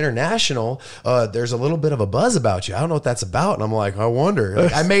decided to go international, there's a little bit of a buzz about you. I don't know what that's about. And I'm like, I wonder.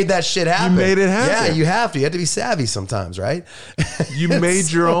 Like, I made that shit happen. You made it happen. Yeah, you have to. You have to be savvy sometimes, right? You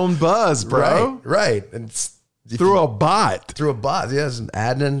made your own buzz, bro. Right. And through a bot. Yes, and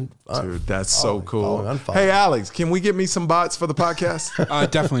admin. Dude, that's so cool. Unfollowing. Hey, Alex, can we get me some bots for the podcast?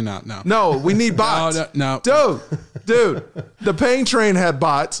 Definitely not. No. No, we need bots. No. Dude, the Pain Train had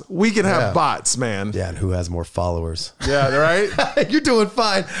bots. We can have bots, man. Yeah, and who has more followers? Yeah, right? You're doing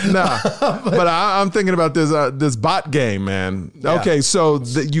fine. Nah, but I'm thinking about this bot game, man. Yeah. Okay, so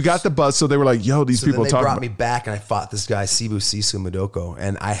you got the buzz, so they were like, yo, these people then they talking brought me back, and I fought this guy, Sibu Sisu Madoko,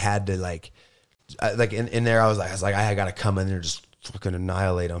 and I had to like in there, I was like, I got to come in there and just fucking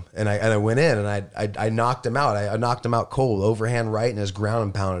annihilate him. And I went in and I knocked him out. I knocked him out cold, overhand right, and his ground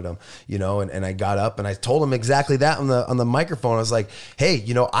and pounded him, you know, and I got up and I told him exactly that on the microphone. I was like, hey,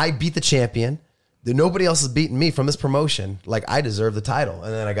 you know, I beat the champion. Nobody else has beaten me from this promotion. Like, I deserve the title.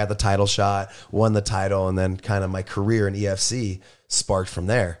 And then I got the title shot, won the title, and then kind of my career in EFC sparked from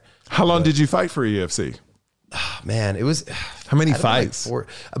there. How long did you fight for EFC? Man, it was how many fights? Like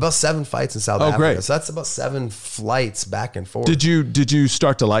about 7 fights in South Africa. Great. So that's about 7 flights back and forth. Did you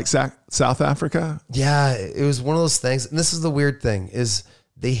start to like South Africa? Yeah, it was one of those things. And this is the weird thing is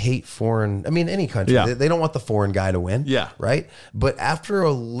they hate foreign. I mean, any country. Yeah. They don't want the foreign guy to win. Yeah. Right. But after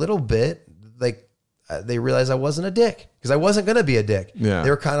a little bit, like they realized I wasn't a dick because I wasn't going to be a dick. Yeah. They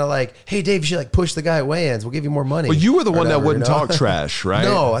were kind of like, hey, Dave, you should like push the guy at weigh-ins. We'll give you more money. Well, you were the one that wouldn't talk trash, right?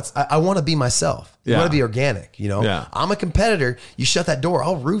 No, I want to be myself. I want to be organic. You know, yeah. I'm a competitor. You shut that door.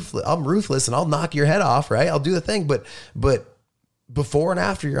 I'm ruthless and I'll knock your head off. Right. I'll do the thing. But before and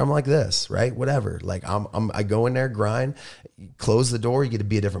after, I'm like this, right? Whatever. Like I go in there, grind, close the door. You get to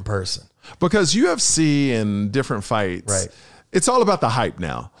be a different person. Because UFC in different fights, right? It's all about the hype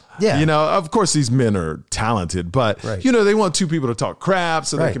now. Yeah. You know, of course these men are talented, but you know, they want two people to talk crap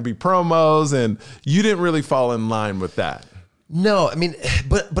so they can be promos, and you didn't really fall in line with that. No, I mean,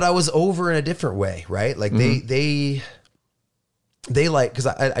 but I was over in a different way, right? Like they they like, because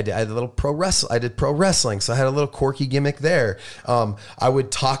I did a little pro wrestling. I did pro wrestling, so I had a little quirky gimmick there. I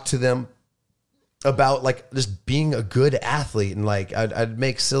would talk to them about like just being a good athlete, and like I'd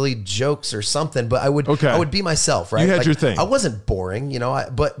make silly jokes or something, but I would be myself, right? You had like, your thing. I wasn't boring, you know,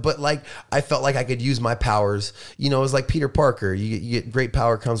 but like I felt like I could use my powers, you know. It was like Peter Parker. You get great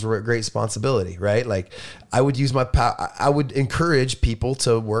power comes with great responsibility, right? Like I would use my power. I would encourage people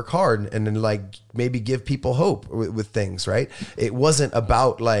to work hard and then like maybe give people hope with things, right? It wasn't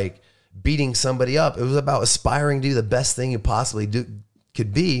about like beating somebody up. It was about aspiring to do the best thing you possibly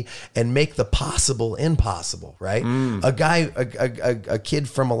could be and make the possible impossible, right? A kid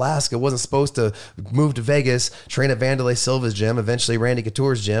from Alaska wasn't supposed to move to Vegas, train at Vanderlei Silva's gym, eventually Randy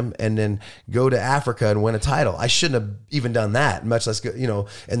Couture's gym, and then go to Africa and win a title. I shouldn't have even done that, much less, you know,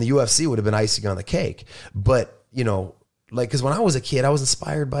 and the UFC would have been icing on the cake. But, you know, like, because when I was a kid, I was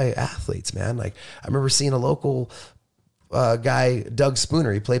inspired by athletes, man. Like, I remember seeing a local guy, Doug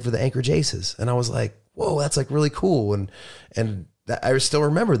Spooner, he played for the Anchorage Aces, and I was like, whoa, that's like really cool. And I still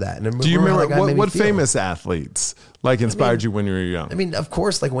remember that. And do you remember what famous athletes like inspired you when you were young? I mean, of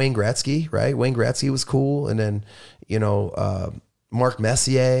course, like Wayne Gretzky, right? Wayne Gretzky was cool. And then, you know, Mark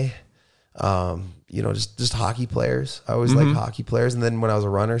Messier, you know, just hockey players. I always liked hockey players. And then when I was a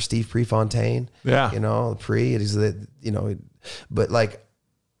runner, Steve Prefontaine, you know, you know, but like,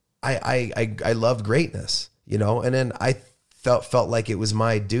 I loved greatness, you know, and then I felt like it was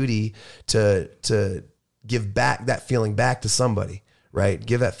my duty to give back that feeling back to somebody, right?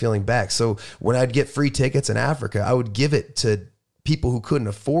 Give that feeling back. So when I'd get free tickets in Africa, I would give it to people who couldn't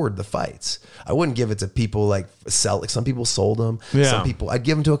afford the fights. I wouldn't give it to people like some people sold them. Yeah. Some people, I'd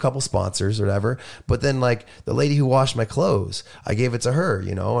give them to a couple sponsors or whatever. But then like the lady who washed my clothes, I gave it to her,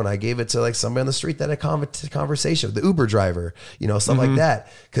 you know, and I gave it to like somebody on the street that had a conversation with the Uber driver, you know, stuff like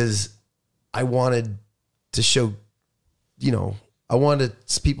that. Cause I wanted to show, you know, I wanted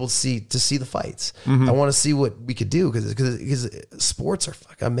people to see the fights. I want to see what we could do because sports are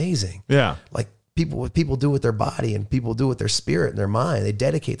fucking amazing. Yeah. Like what people do with their body and people do with their spirit and their mind, they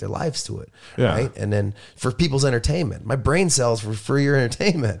dedicate their lives to it. Yeah. Right. And then for people's entertainment, my brain cells for your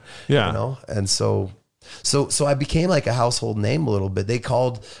entertainment. Yeah. You know? And so I became like a household name a little bit. They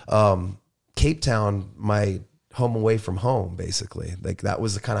called Cape Town my home away from home, basically. Like that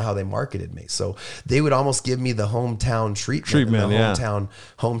was the kind of how they marketed me. So they would almost give me the hometown treatment and the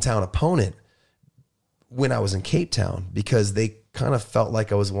hometown opponent when I was in Cape Town, because they kind of felt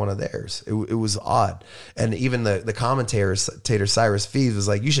like I was one of theirs. It was odd. And even the commentator Cyrus Fees was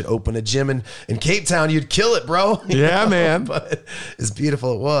like, you should open a gym in Cape Town. You'd kill it, bro. Yeah, man. But as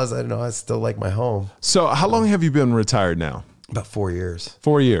beautiful it was, I don't know, I still like my home. So how long have you been retired now? About 4 years.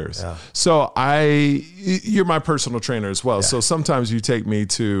 4 years. Yeah. So you're my personal trainer as well. Yeah. So sometimes you take me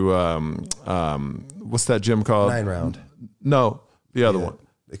to, what's that gym called? 9 Round. No, the other one.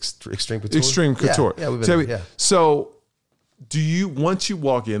 Extreme Couture. Extreme Couture. Yeah, we've been, yeah. So once you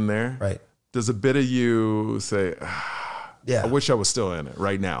walk in there, right, does a bit of you say, yeah, I wish I was still in it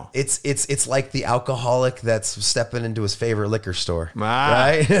right now? It's like the alcoholic that's stepping into his favorite liquor store,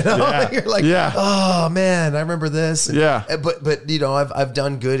 right? You know? Yeah. You're like, oh man, I remember this. Yeah. But you know, I've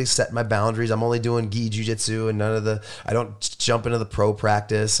done good, set my boundaries. I'm only doing gi jiu-jitsu and I don't jump into the pro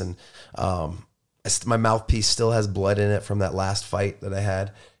practice. And my mouthpiece still has blood in it from that last fight that I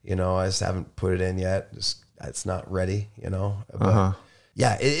had. You know, I just haven't put it in yet. It's not ready, you know. But,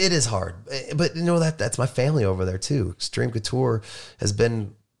 yeah, it is hard, but you know that's my family over there too. Extreme Couture has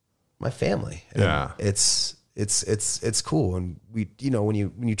been my family. And yeah, it's cool, and we, you know, when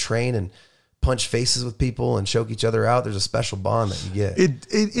you train and punch faces with people and choke each other out, there's a special bond that you get.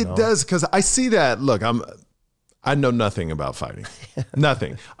 It does, because I see that. Look, I know nothing about fighting,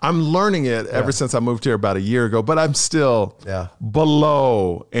 nothing. I'm learning it ever since I moved here about a year ago, but I'm still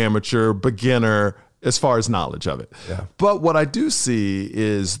below amateur, beginner, as far as knowledge of it. Yeah. But what I do see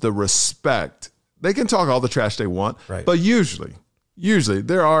is the respect. They can talk all the trash they want, right, but usually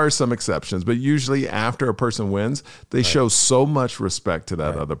there are some exceptions, but usually after a person wins, they show so much respect to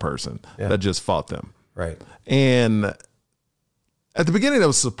that other person that just fought them. Right. And at the beginning, that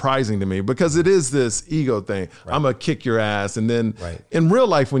was surprising to me, because it is this ego thing. Right. I'm going to kick your ass. And then in real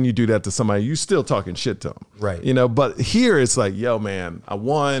life, when you do that to somebody, you still talking shit to them. Right. You know, but here it's like, yo, man, I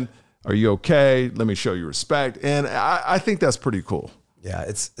won. Are you okay? Let me show you respect. And I think that's pretty cool. Yeah,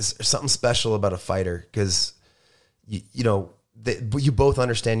 it's something special about a fighter, because, you know, you both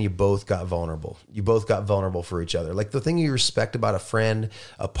understand, you both got vulnerable. You both got vulnerable for each other. Like the thing you respect about a friend,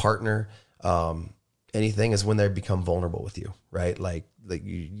 a partner, anything, is when they become vulnerable with you, right? Like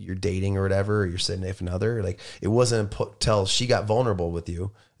you're dating or whatever, or you're sitting with another. Like it wasn't until she got vulnerable with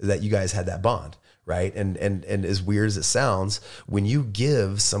you that you guys had that bond. right? And as weird as it sounds, when you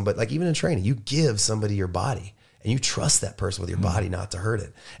give somebody, like even in training, you give somebody your body and you trust that person with your body not to hurt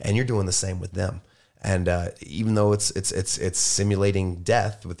it. And you're doing the same with them. And even though it's simulating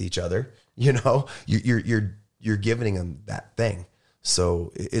death with each other, you know, you're giving them that thing.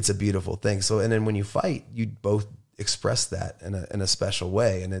 So it's a beautiful thing. So, and then when you fight, you both express that in a special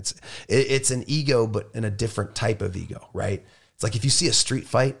way. And it's an ego, but in a different type of ego, right? It's like if you see a street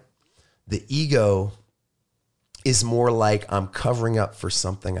fight, the ego is more like I'm covering up for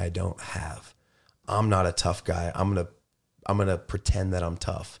something I don't have. I'm not a tough guy. I'm gonna pretend that I'm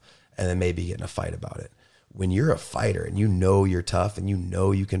tough and then maybe get in a fight about it. When you're a fighter and you know you're tough and you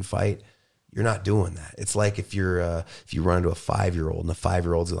know you can fight, you're not doing that. It's like if you run into a 5-year-old and the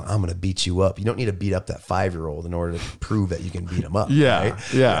 5-year-old's like, I'm going to beat you up. You don't need to beat up that 5-year-old in order to prove that you can beat him up. Yeah.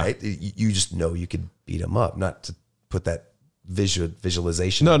 Right? Yeah. Right? You just know you could beat him up, not to put that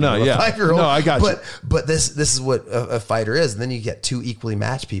visualization. No, of a yeah. 5-year-old. No, I got you. But this is what a fighter is. And then you get two equally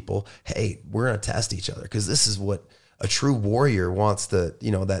matched people. Hey, we're going to test each other because this is what a true warrior wants to,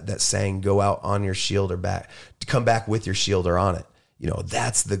 you know, that saying, go out on your shield or back, to come back with your shield or on it. You know,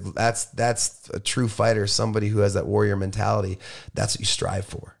 that's a true fighter, somebody who has that warrior mentality. That's what you strive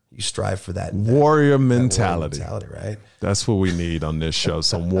for. You strive for that warrior mentality. Right? That's what we need on this show,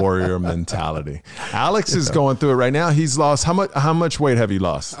 some warrior mentality. Alex is going through it right now. He's lost, how much weight have you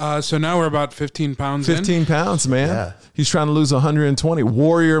lost? So now we're about 15 pounds 15 pounds, man. Yeah. He's trying to lose 120.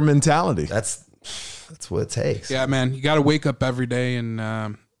 Warrior mentality. That's what it takes. Yeah, man. You got to wake up every day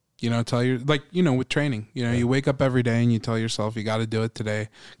and, you know, tell your, like, you know, with training, you know, you wake up every day and you tell yourself you got to do it today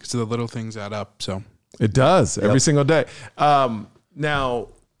because the little things add up. So it does every single day. Now,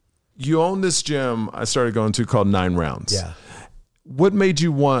 you own this gym I started going to called 9 Rounds. Yeah. What made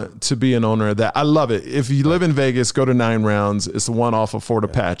you want to be an owner of that? I love it. If you live in Vegas, go to 9 Rounds. It's the one off of Fort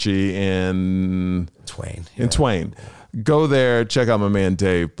Apache in Twain. In Twain. Go there, check out my man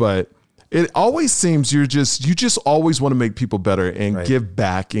Dave. But it always seems you just always want to make people better and give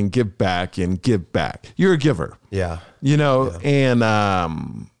back and give back and give back. You're a giver. Yeah. You know, and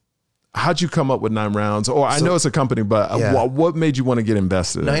how'd you come up with 9 Rounds? Or I know it's a company, but what made you want to get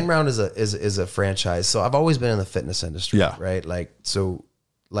invested? 9 Round is a franchise. So I've always been in the fitness industry. Yeah. Right.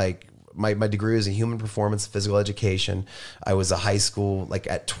 My degree was in human performance, physical education. I was a high school, like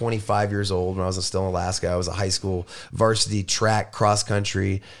at 25 years old when I was still in Alaska, I was a high school varsity track, cross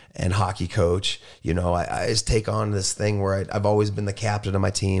country, and hockey coach. You know, I just take on this thing where I've always been the captain of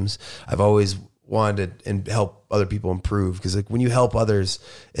my teams. I've always wanted to and help other people improve because like when you help others,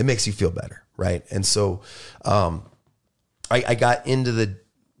 it makes you feel better, right? And so I got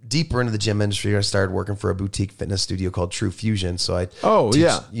deeper into the gym industry. I started working for a boutique fitness studio called True Fusion. So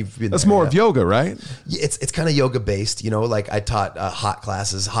that's more of yoga, right? It's kind of yoga based, you know, like I taught hot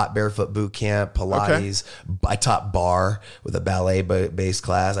classes, hot barefoot boot camp, Pilates. Okay. I taught bar with a ballet based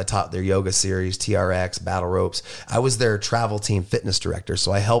class. I taught their yoga series, TRX, battle ropes. I was their travel team fitness director.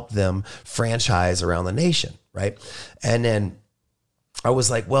 So I helped them franchise around the nation. Right. And then I was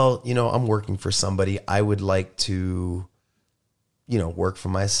like, well, you know, I'm working for somebody. I would like to, you know, work for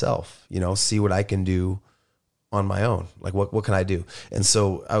myself, you know, see what I can do on my own. Like what can I do? And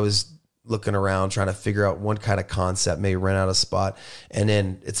so I was looking around trying to figure out one kind of concept, maybe rent out a spot. And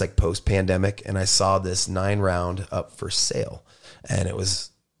then it's like post pandemic. And I saw this 9 Round up for sale and it was,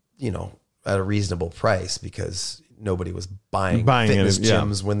 you know, at a reasonable price because nobody was buying fitness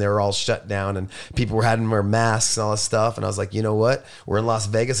gyms when they were all shut down and people were having to wear masks and all this stuff. And I was like, you know what? We're in Las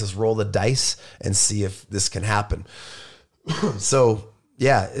Vegas. Let's roll the dice and see if this can happen. So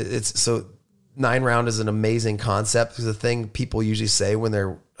yeah, so 9 Round is an amazing concept because the thing people usually say when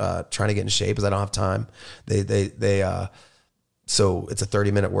they're trying to get in shape is I don't have time. So it's a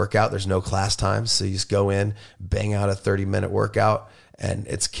 30-minute workout. There's no class time. So you just go in, bang out a 30-minute workout and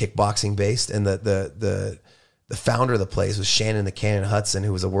it's kickboxing based. And the founder of the place was Shannon the Cannon Hudson,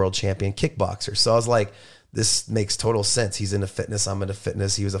 who was a world champion kickboxer. So I was like, this makes total sense. He's into fitness. I'm into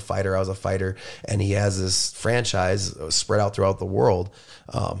fitness. He was a fighter. I was a fighter. And he has this franchise spread out throughout the world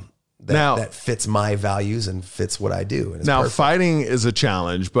that fits my values and fits what I do. And now, fighting is a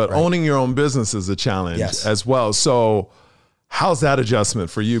challenge, but owning your own business is a challenge as well. So how's that adjustment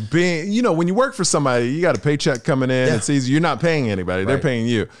for you? Being, you know, when you work for somebody, you got a paycheck coming in. Yeah. It's easy. You're not paying anybody. They're paying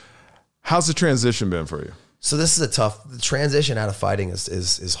you. How's the transition been for you? So this is the transition out of fighting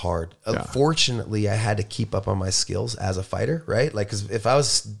is hard. Yeah. Fortunately, I had to keep up on my skills as a fighter, right? Like, cause if I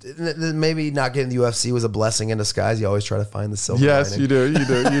was maybe not getting the UFC was a blessing in disguise. You always try to find the silver lining. You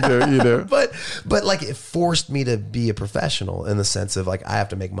do. But like it forced me to be a professional in the sense of like, I have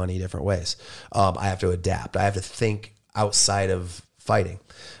to make money different ways. I have to adapt. I have to think outside of fighting.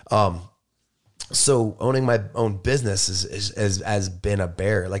 So owning my own business has been a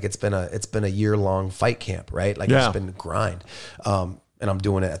bear. Like it's been a year-long fight camp, right? Like it's been grind. And I'm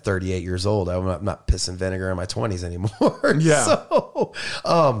doing it at 38 years old. I'm not pissing vinegar in my 20s anymore. Yeah. So,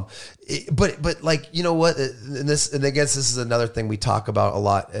 but like, you know what? And I guess this is another thing we talk about a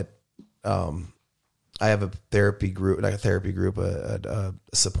lot at, I have a therapy group, a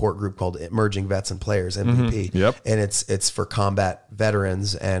support group called Emerging Vets and Players, MVP. Yep. And it's for combat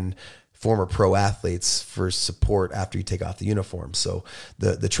veterans and former pro athletes for support after you take off the uniform. So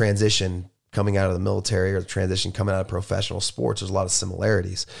the transition coming out of the military or the transition coming out of professional sports, there's a lot of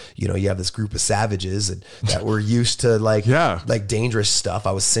similarities. You know, you have this group of savages that were used to like dangerous stuff.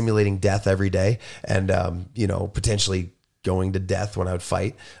 I was simulating death every day and, you know, potentially going to death when I would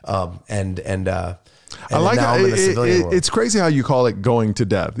fight. I like how it's crazy how you call it going to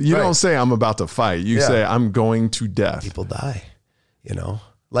death. You don't say I'm about to fight. You say I'm going to death. People die, you know?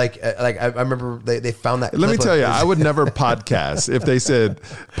 Like I remember they found that. Let me tell you, I would never podcast if they said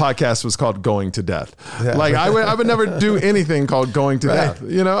podcast was called Going to Death. Yeah. Like I would never do anything called Going to Death.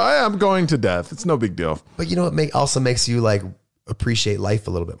 You know, I'm going to death. It's no big deal. But you know, it also makes you like appreciate life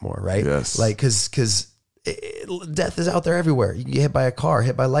a little bit more, right? Yes. Like because death is out there everywhere. You can get hit by a car,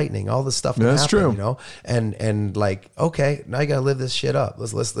 hit by lightning, all this stuff can happen, true. You know, and like, okay, now you got to live this shit up.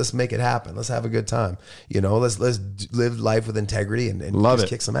 Let's make it happen. Let's have a good time. You know, let's live life with integrity and just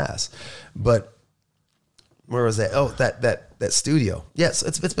kick some ass. But where was that? Oh, that studio. Yes,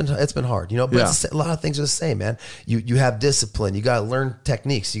 it's been hard, you know, but a lot of things are the same, man. You have discipline. You got to learn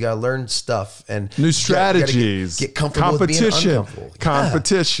techniques. You got to learn stuff and new strategies, get comfortable with being uncomfortable.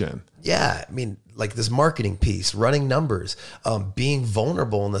 Competition. Yeah. I mean, like this marketing piece, running numbers, being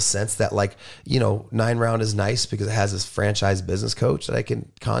vulnerable in the sense that like, you know, 9 Round is nice because it has this franchise business coach that I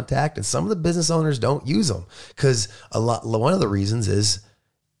can contact. And some of the business owners don't use them because one of the reasons is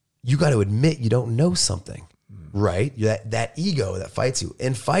you got to admit you don't know something, right? That ego that fights you.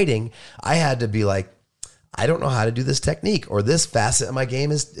 In fighting, I had to be like, I don't know how to do this technique or this facet of my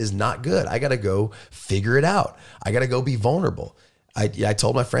game is not good. I got to go figure it out. I got to go be vulnerable. I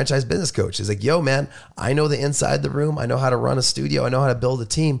told my franchise business coach, he's like, yo, man, I know the inside the room. I know how to run a studio. I know how to build a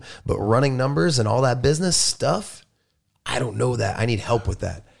team, but running numbers and all that business stuff, I don't know that. I need help with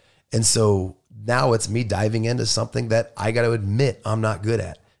that. And so now it's me diving into something that I got to admit I'm not good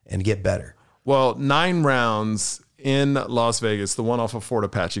at and get better. Well, 9 Rounds in Las Vegas, the one off of Fort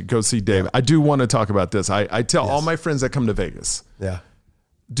Apache, go see Dave. I do want to talk about this. I tell all my friends that come to Vegas. Yeah.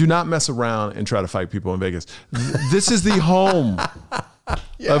 Do not mess around and try to fight people in Vegas. This is the home of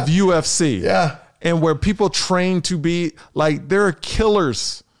UFC. Yeah. And where people train to be like, there are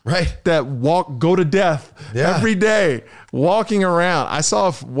killers that go to death every day, walking around. I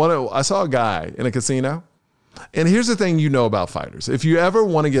saw a guy in a casino. And here's the thing you know about fighters. If you ever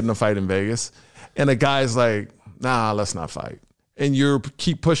want to get in a fight in Vegas and a guy's like, nah, let's not fight. And you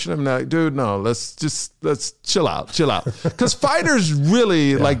keep pushing them, like, dude, no, let's chill out. Because fighters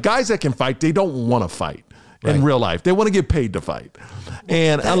really, like guys that can fight, they don't want to fight in real life. They want to get paid to fight.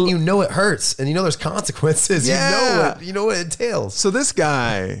 And you know it hurts, and you know there's consequences. Yeah. You know what it entails. So this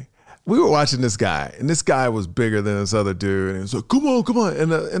guy, we were watching this guy, and this guy was bigger than this other dude. And he was like, come on.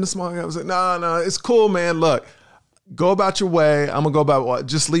 And the small guy was like, no, it's cool, man. Look, go about your way. I'm gonna go about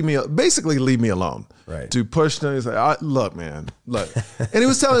just leave me alone. Right. To push them. He's like, look, man, look. And he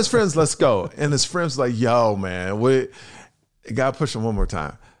was telling his friends, let's go. And his friends were like, yo, man, the guy pushed him one more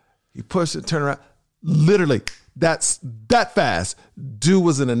time. He pushed it, turned around. Literally, that's that fast. Dude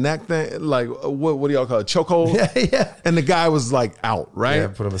was in a neck thing, like what do y'all call it? Chokehold? Yeah. And the guy was like out, right? Yeah,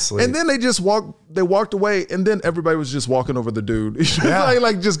 put him asleep. And then they walked away, and then everybody was just walking over the dude.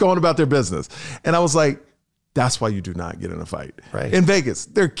 like just going about their business. And I was like, that's why you do not get in a fight. Right. In Vegas,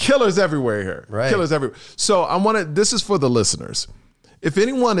 there are killers everywhere here. Right. Killers everywhere. So this is for the listeners. If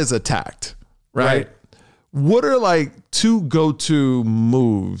anyone is attacked, right? What are like 2 go-to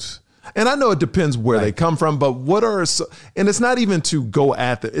moves? And I know it depends where they come from, but and it's not even to go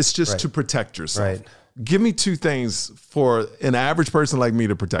at it. It's just to protect yourself. Right. Give me 2 things for an average person like me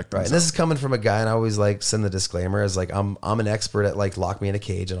to protect myself. And this is coming from a guy, and I always like send the disclaimer as like, I'm an expert at like lock me in a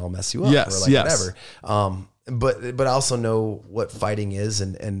cage and I'll mess you up or like whatever. But I also know what fighting is,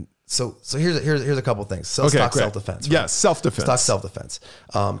 and so here's a couple of things. So let's talk self-defense. Right? Yes, self-defense. Let's talk self-defense.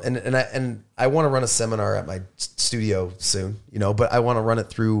 And I want to run a seminar at my studio soon, you know, but I want to run it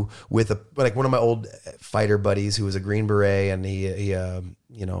through with one of my old fighter buddies who was a Green Beret, and he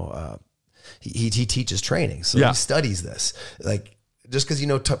teaches training, so he studies this. Like, just because you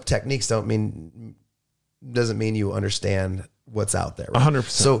know techniques doesn't mean you understand what's out there. Right? 100%.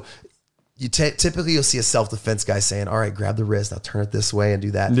 So typically you'll see a self-defense guy saying, all right, grab the wrist, now turn it this way and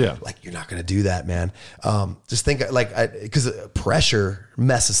do that. Yeah. Like, you're not going to do that, man. Just think because pressure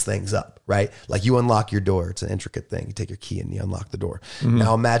messes things up, right? Like, you unlock your door. It's an intricate thing. You take your key and you unlock the door.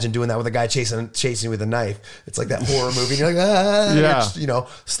 Now imagine doing that with a guy chasing you with a knife. It's like that horror movie. And you're like, Yeah. you're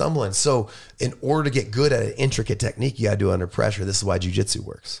just, stumbling. So in order to get good at an intricate technique, you got to do it under pressure. This is why jiu-jitsu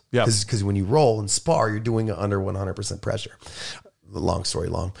works. Yeah. Because when you roll and spar, you're doing it under 100% pressure. Long story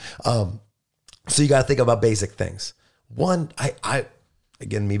long. So you got to think about basic things. One,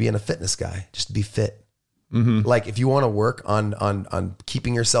 again, me being a fitness guy, just be fit. Like, if you want to work on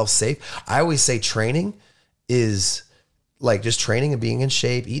keeping yourself safe, I always say training is like just training and being in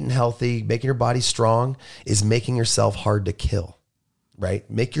shape, eating healthy, making your body strong is making yourself hard to kill, right?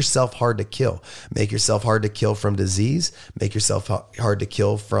 Make yourself hard to kill. Make yourself hard to kill from disease. Make yourself hard to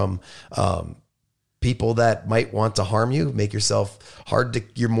kill from, people that might want to harm you. Make yourself hard to,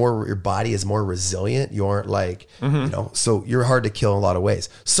 your body is more resilient. You aren't like, so you're hard to kill in a lot of ways.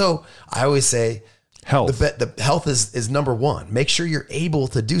 So I always say Health. the health is number one. Make sure you're able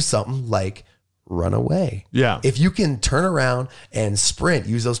to do something like run away. Yeah. If you can turn around and sprint,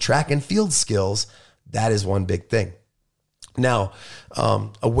 use those track and field skills, that is one big thing. Now,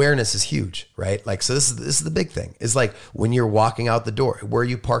 awareness is huge, right? Like, so this is the big thing. Is like when you're walking out the door, where are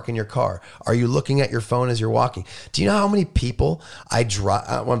you parking your car? Are you looking at your phone as you're walking? Do you know how many people when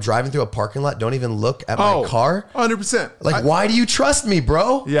I'm driving through a parking lot, don't even look at my car? 100%. Like, why do you trust me,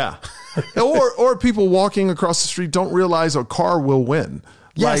 bro? Yeah. or people walking across the street don't realize a car will win.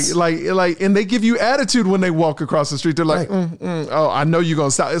 Yes. Like, and they give you attitude when they walk across the street. They're like, oh, I know you're gonna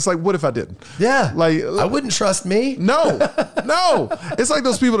stop. It's like, what if I didn't? Yeah. Like, I wouldn't trust me. No. It's like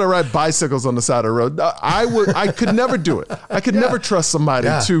those people that ride bicycles on the side of the road. I could never do it. I could never trust somebody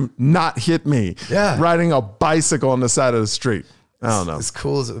to not hit me riding a bicycle on the side of the street. I don't know. As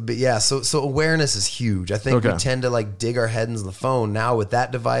cool as it would be. Yeah. So awareness is huge. I think we tend to like dig our heads in the phone now with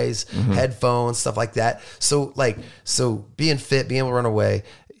that device, headphones, stuff like that. So being fit, being able to run away,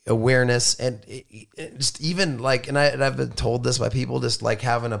 awareness, and just even like, and I've been told this by people, just like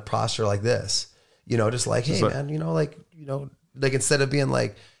having a posture like this, just like, hey man, like instead of being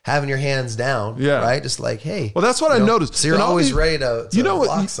like having your hands down, right? Just like, hey. Well, that's what I noticed. So you're always ready to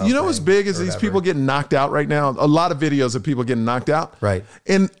block something. You know what's big is these people getting knocked out right now. A lot of videos of people getting knocked out. Right.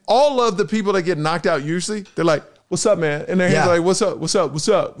 And all of the people that get knocked out, usually they're like, what's up, man? And their hands are like, what's up, what's up, what's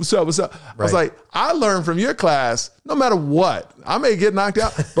up, what's up, what's up? Right. I was like, I learned from your class, no matter what, I may get knocked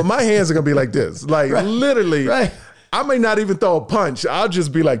out, but my hands are going to be like this. Like literally, I may not even throw a punch. I'll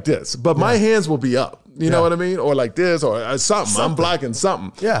just be like this, but my hands will be up. You know what I mean? Or like this, or something. I'm blocking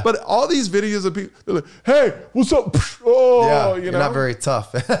something. Yeah. But all these videos of people, they're like, hey, what's up? Oh, you're not very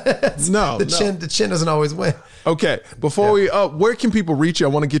tough. The chin doesn't always win. Okay. Before we, where can people reach you? I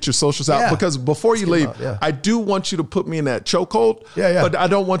want to get your socials out because before you leave, I do want you to put me in that chokehold. But I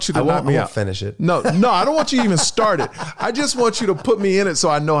don't want you to knock me out. I won't finish it. No, I don't want you to even start it. I just want you to put me in it so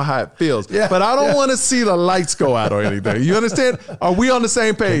I know how it feels. Yeah. But I don't want to see the lights go out or anything. You understand? Are we on the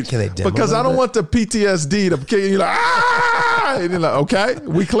same page? Can they dim because I don't want the PTSD to kill you. You're like, and you're like, okay,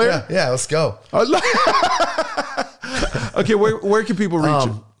 we clear? Yeah, let's go. Okay, where can people reach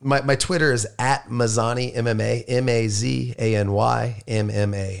you? My Twitter is at Mazzani MMA, MAZANY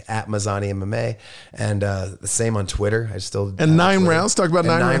MMA, at Mazzani MMA. And the same on Twitter. I still. And 9 rounds? Talk about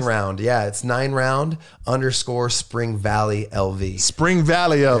 9 rounds. 9 round. Yeah, it's 9 round _ Spring Valley LV. Spring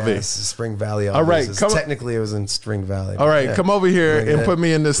Valley LV. Yeah, it's Spring Valley LV. All right. Technically, it was in Spring Valley. All right, come over here and put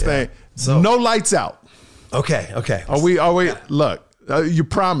me in this thing. So, no lights out. Okay. Are we? Look, you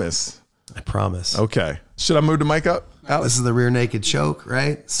promise. I promise. Okay. Should I move the mic up? This is the rear naked choke,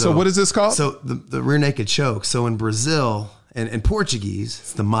 right? So what is this called? So the rear naked choke. So in Brazil and in Portuguese,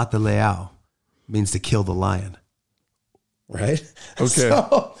 it's the mata leão, means to kill the lion, right? Okay.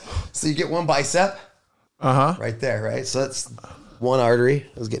 So you get one bicep, right there, right? So that's one artery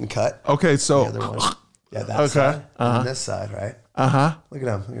that was getting cut. Okay, so the other one, that side, and this side, right? Look at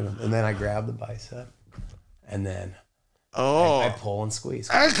him. And then I grab the bicep, and then I pull and squeeze.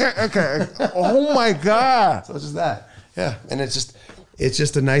 Okay. Oh my God. So it's just that. Yeah. And it's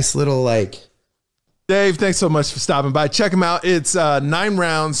just a nice little like. Dave, thanks so much for stopping by. Check him out. It's 9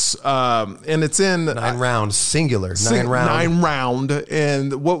 rounds, and it's in 9 rounds, singular. 9 round.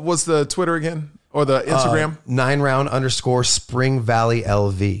 And what was the Twitter again? Or the Instagram? 9 round _ Spring Valley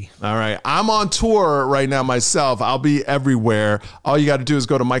LV. All right. I'm on tour right now myself. I'll be everywhere. All you got to do is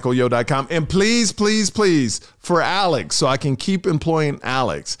go to michaelyo.com. And please, for Alex, so I can keep employing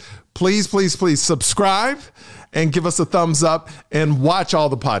Alex, please subscribe and give us a thumbs up and watch all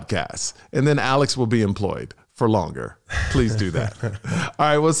the podcasts. And then Alex will be employed for longer. Please do that. All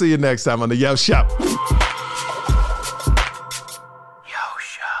right, we'll see you next time on the Yo Show.